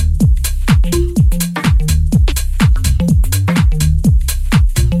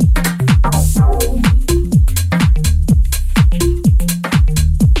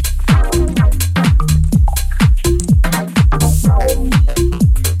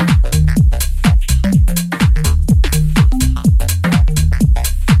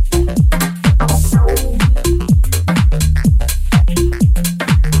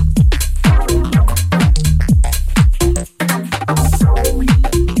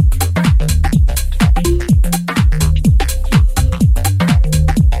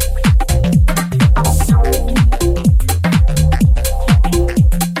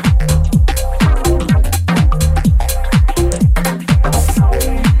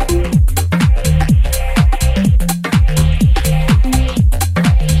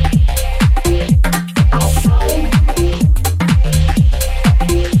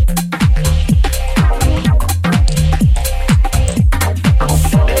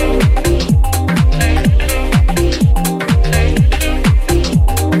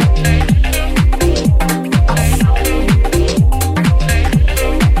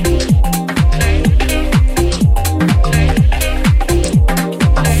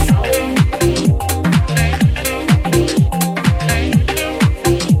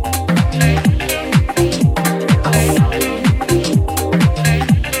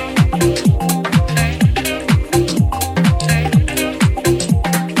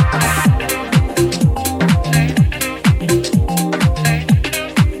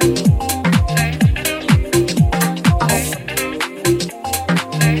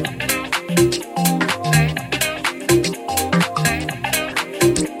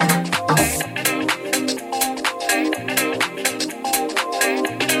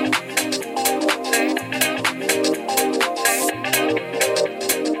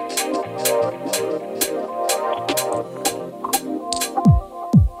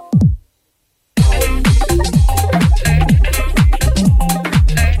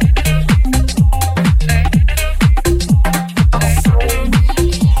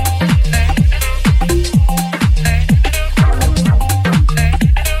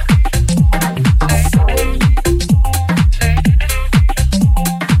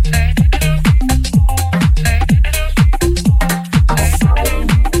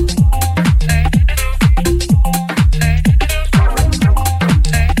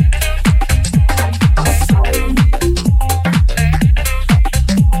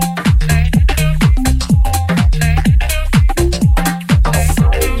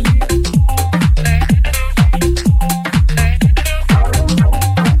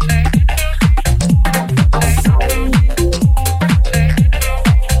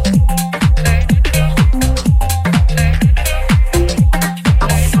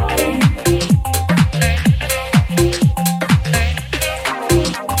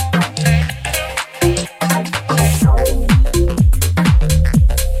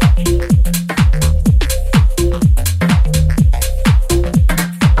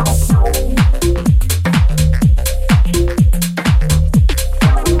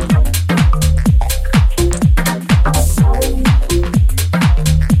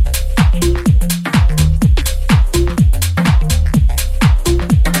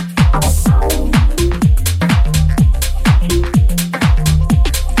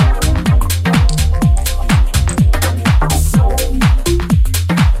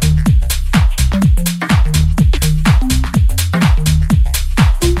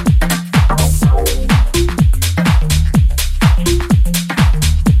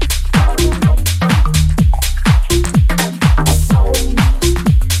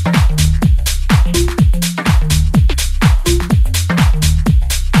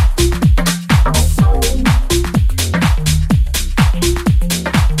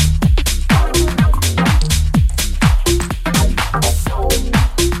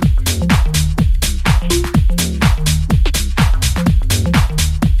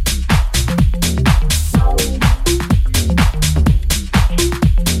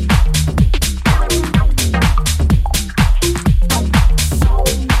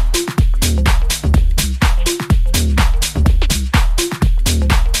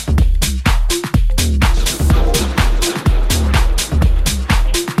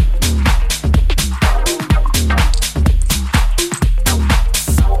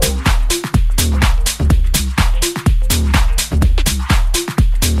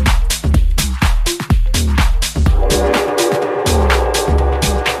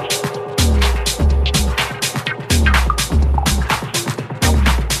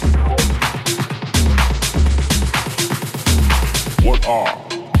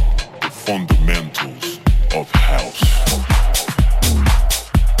 fundamentals of house.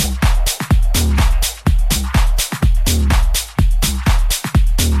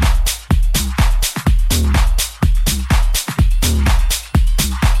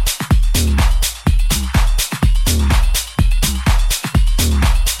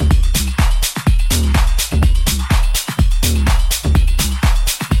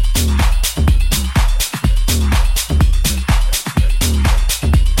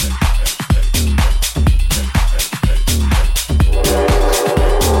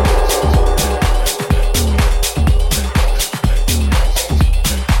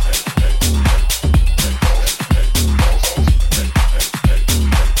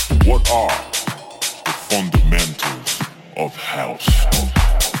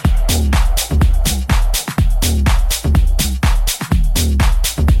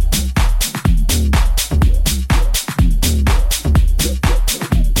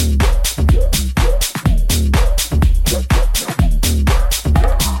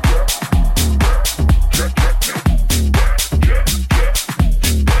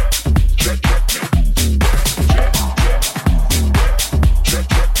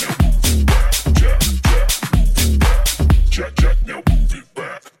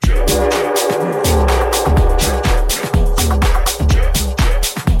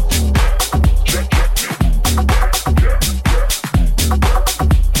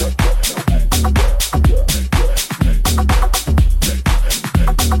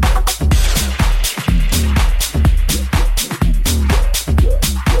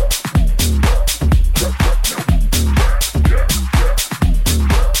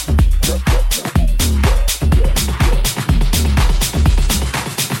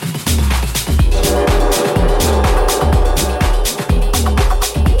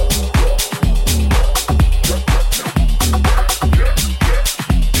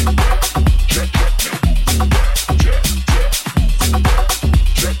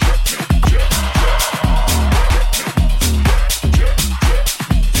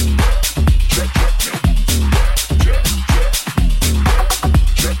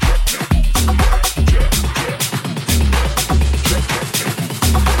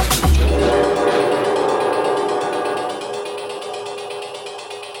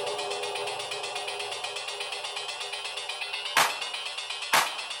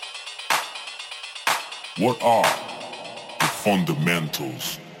 What are the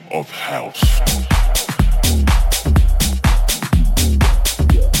fundamentals of house?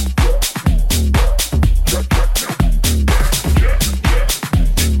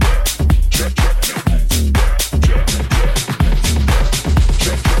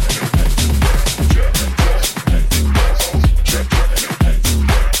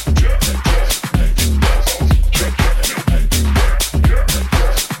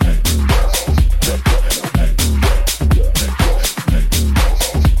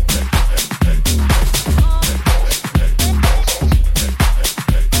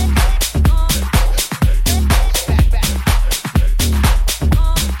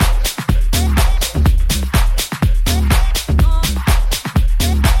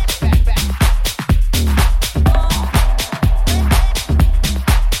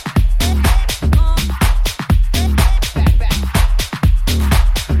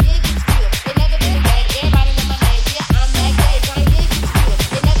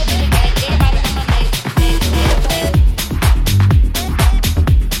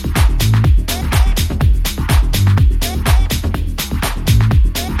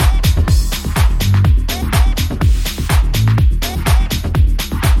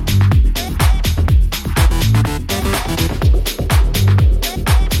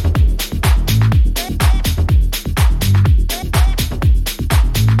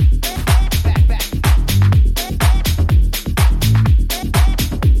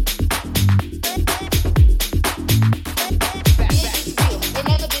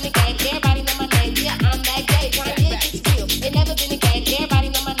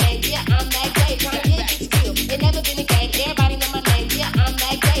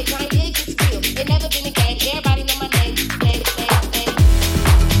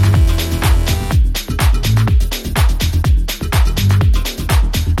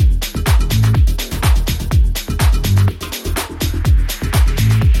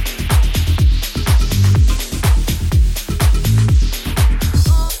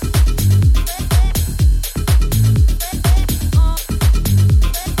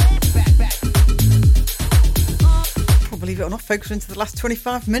 Folks, into the last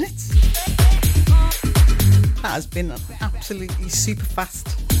 25 minutes. That has been absolutely super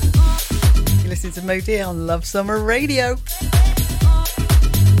fast. You're listening to MODIr on Love Summer Radio.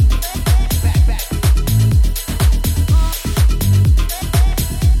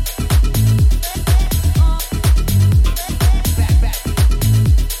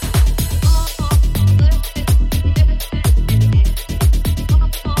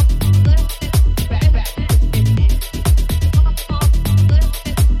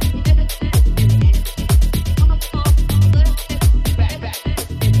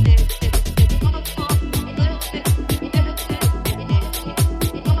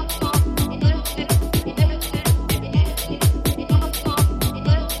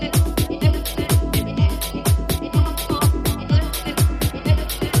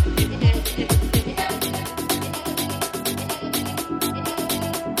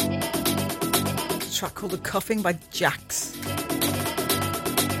 track called The Cuffing by Jax.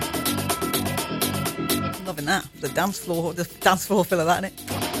 Loving that. The dance floor filler, that,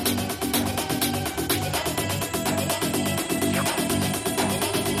 innit?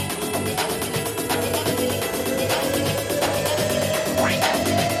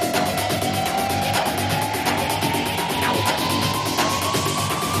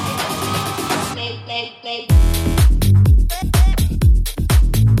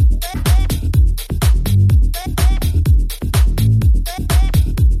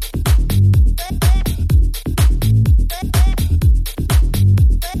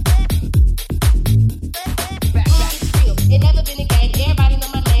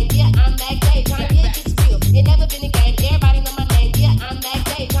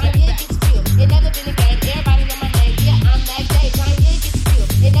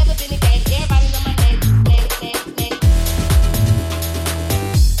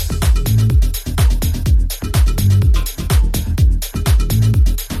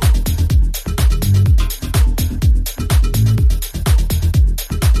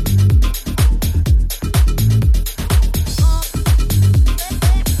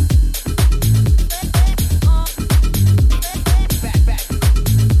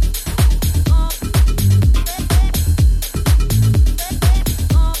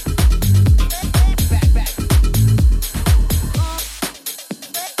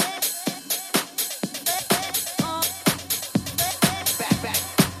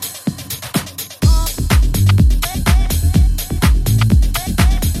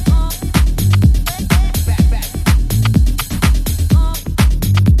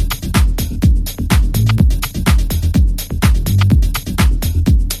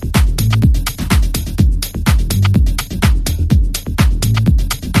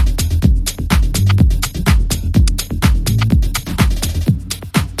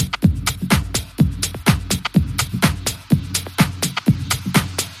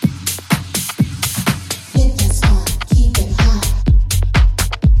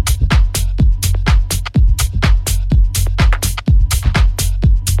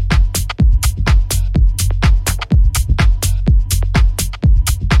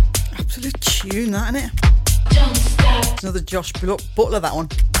 Tune that, innit? It's another Josh Butler, that one.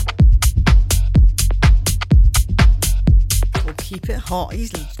 We'll keep it hot.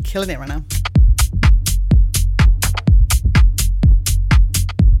 He's killing it right now.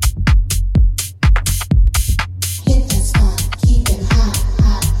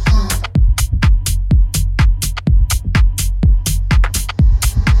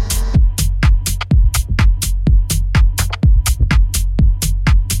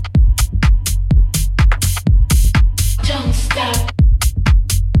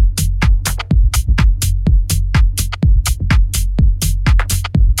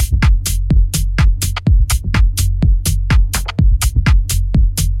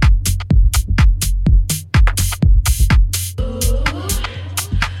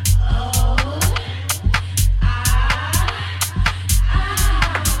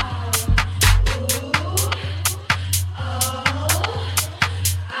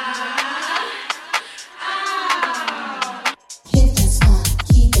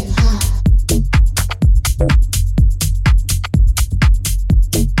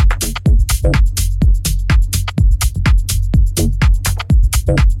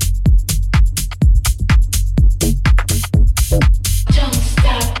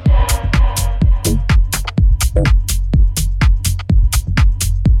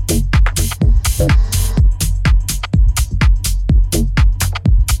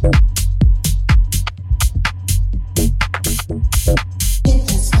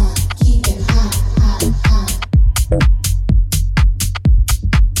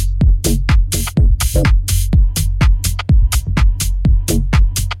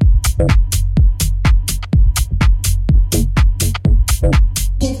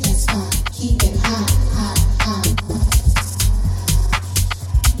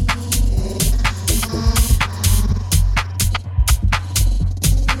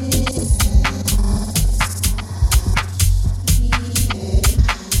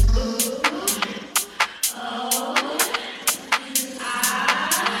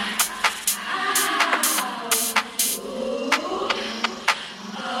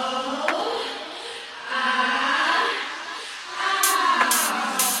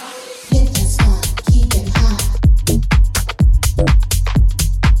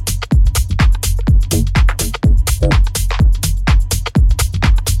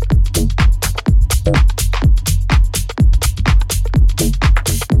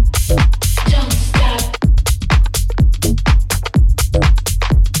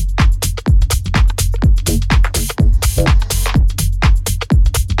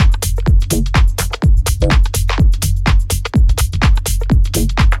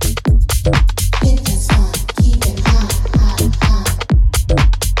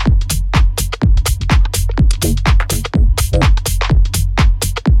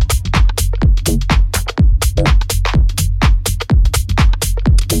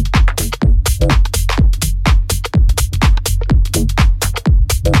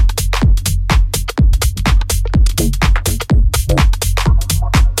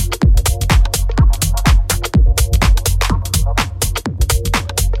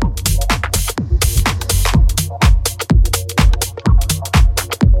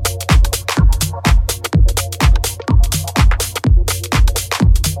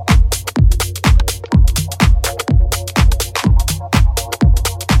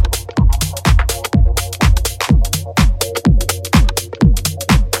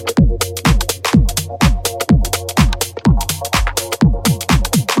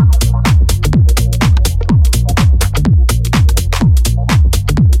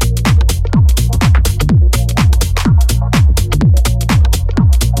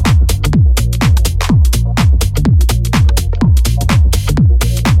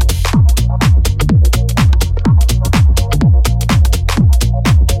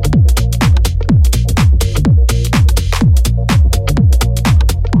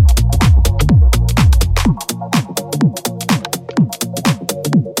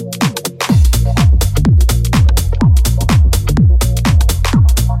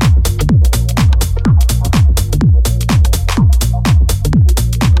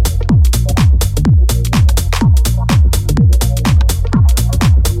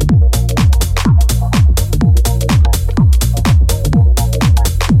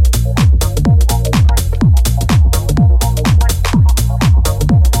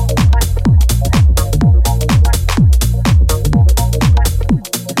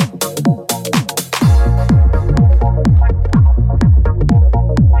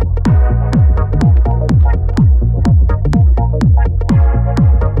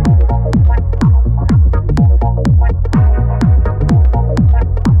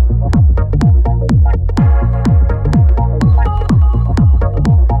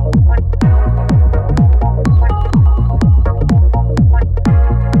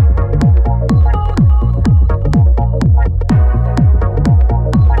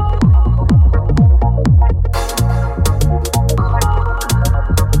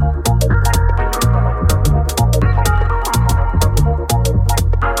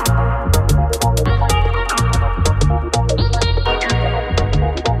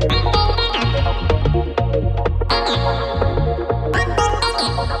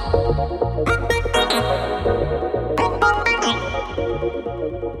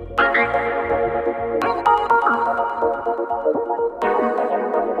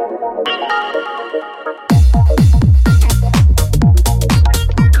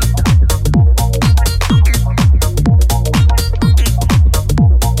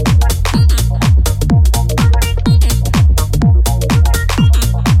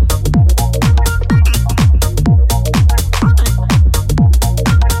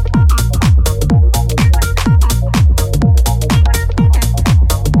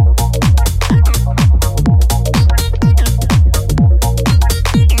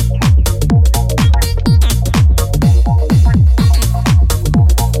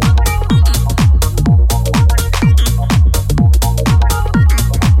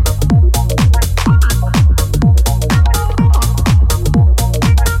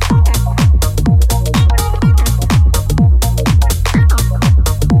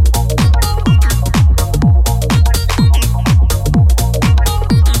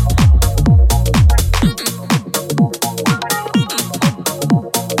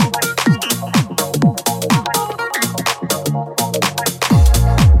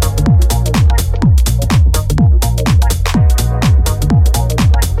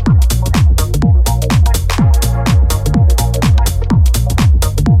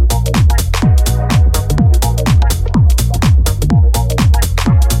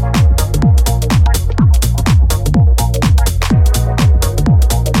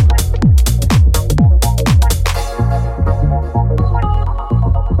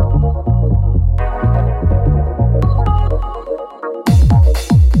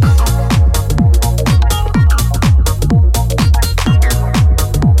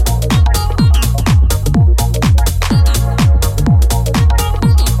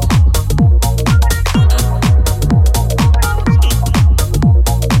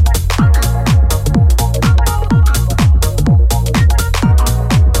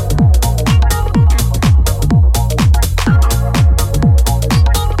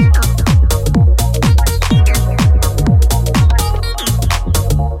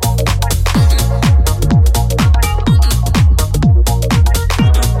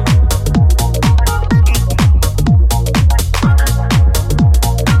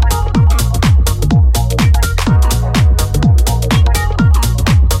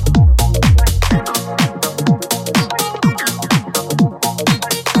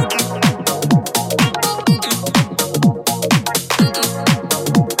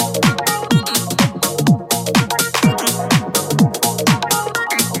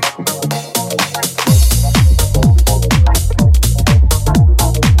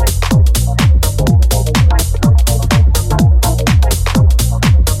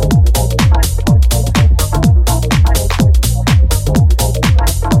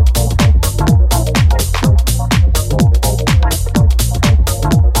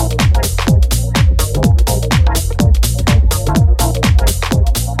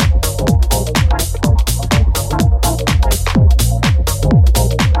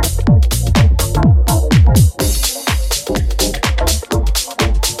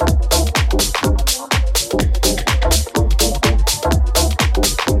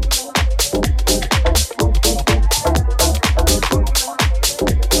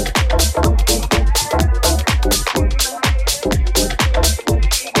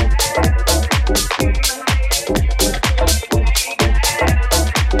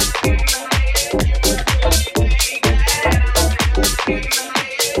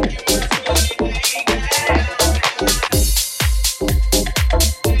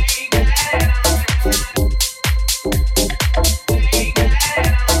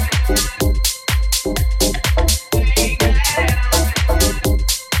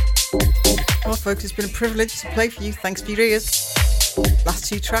 folks, it's been a privilege to play for you. Thanks for your ears. Last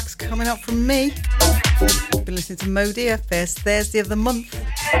two tracks coming up from me. You've been listening to MODIr, first Thursday of the month.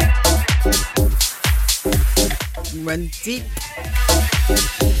 Run deep.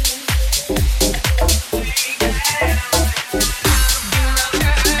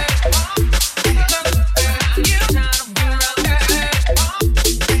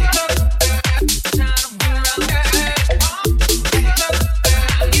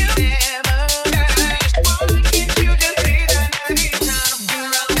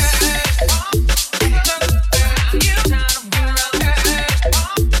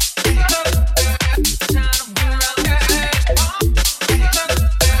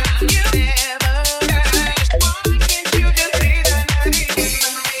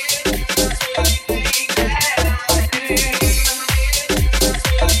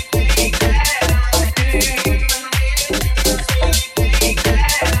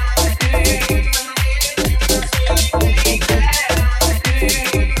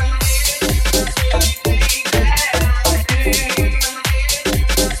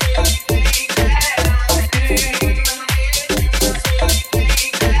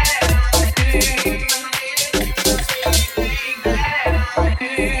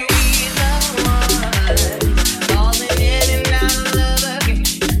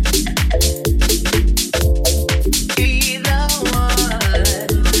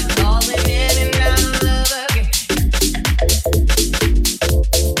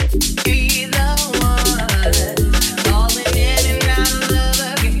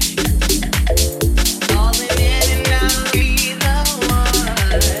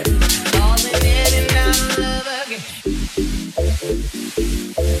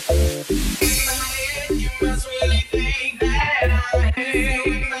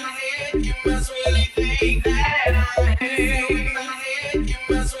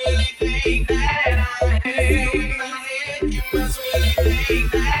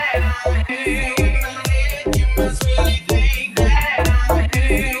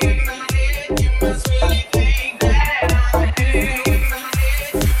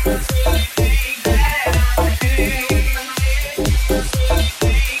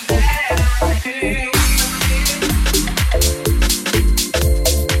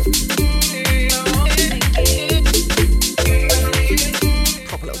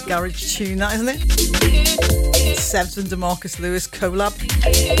 Tune that, isn't it? Sevs and DeMarcus Lewis collab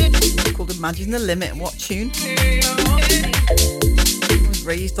called Imagine the Limit. What tune? I was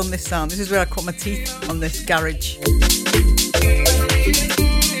raised on this sound. This is where I cut my teeth, on this garage.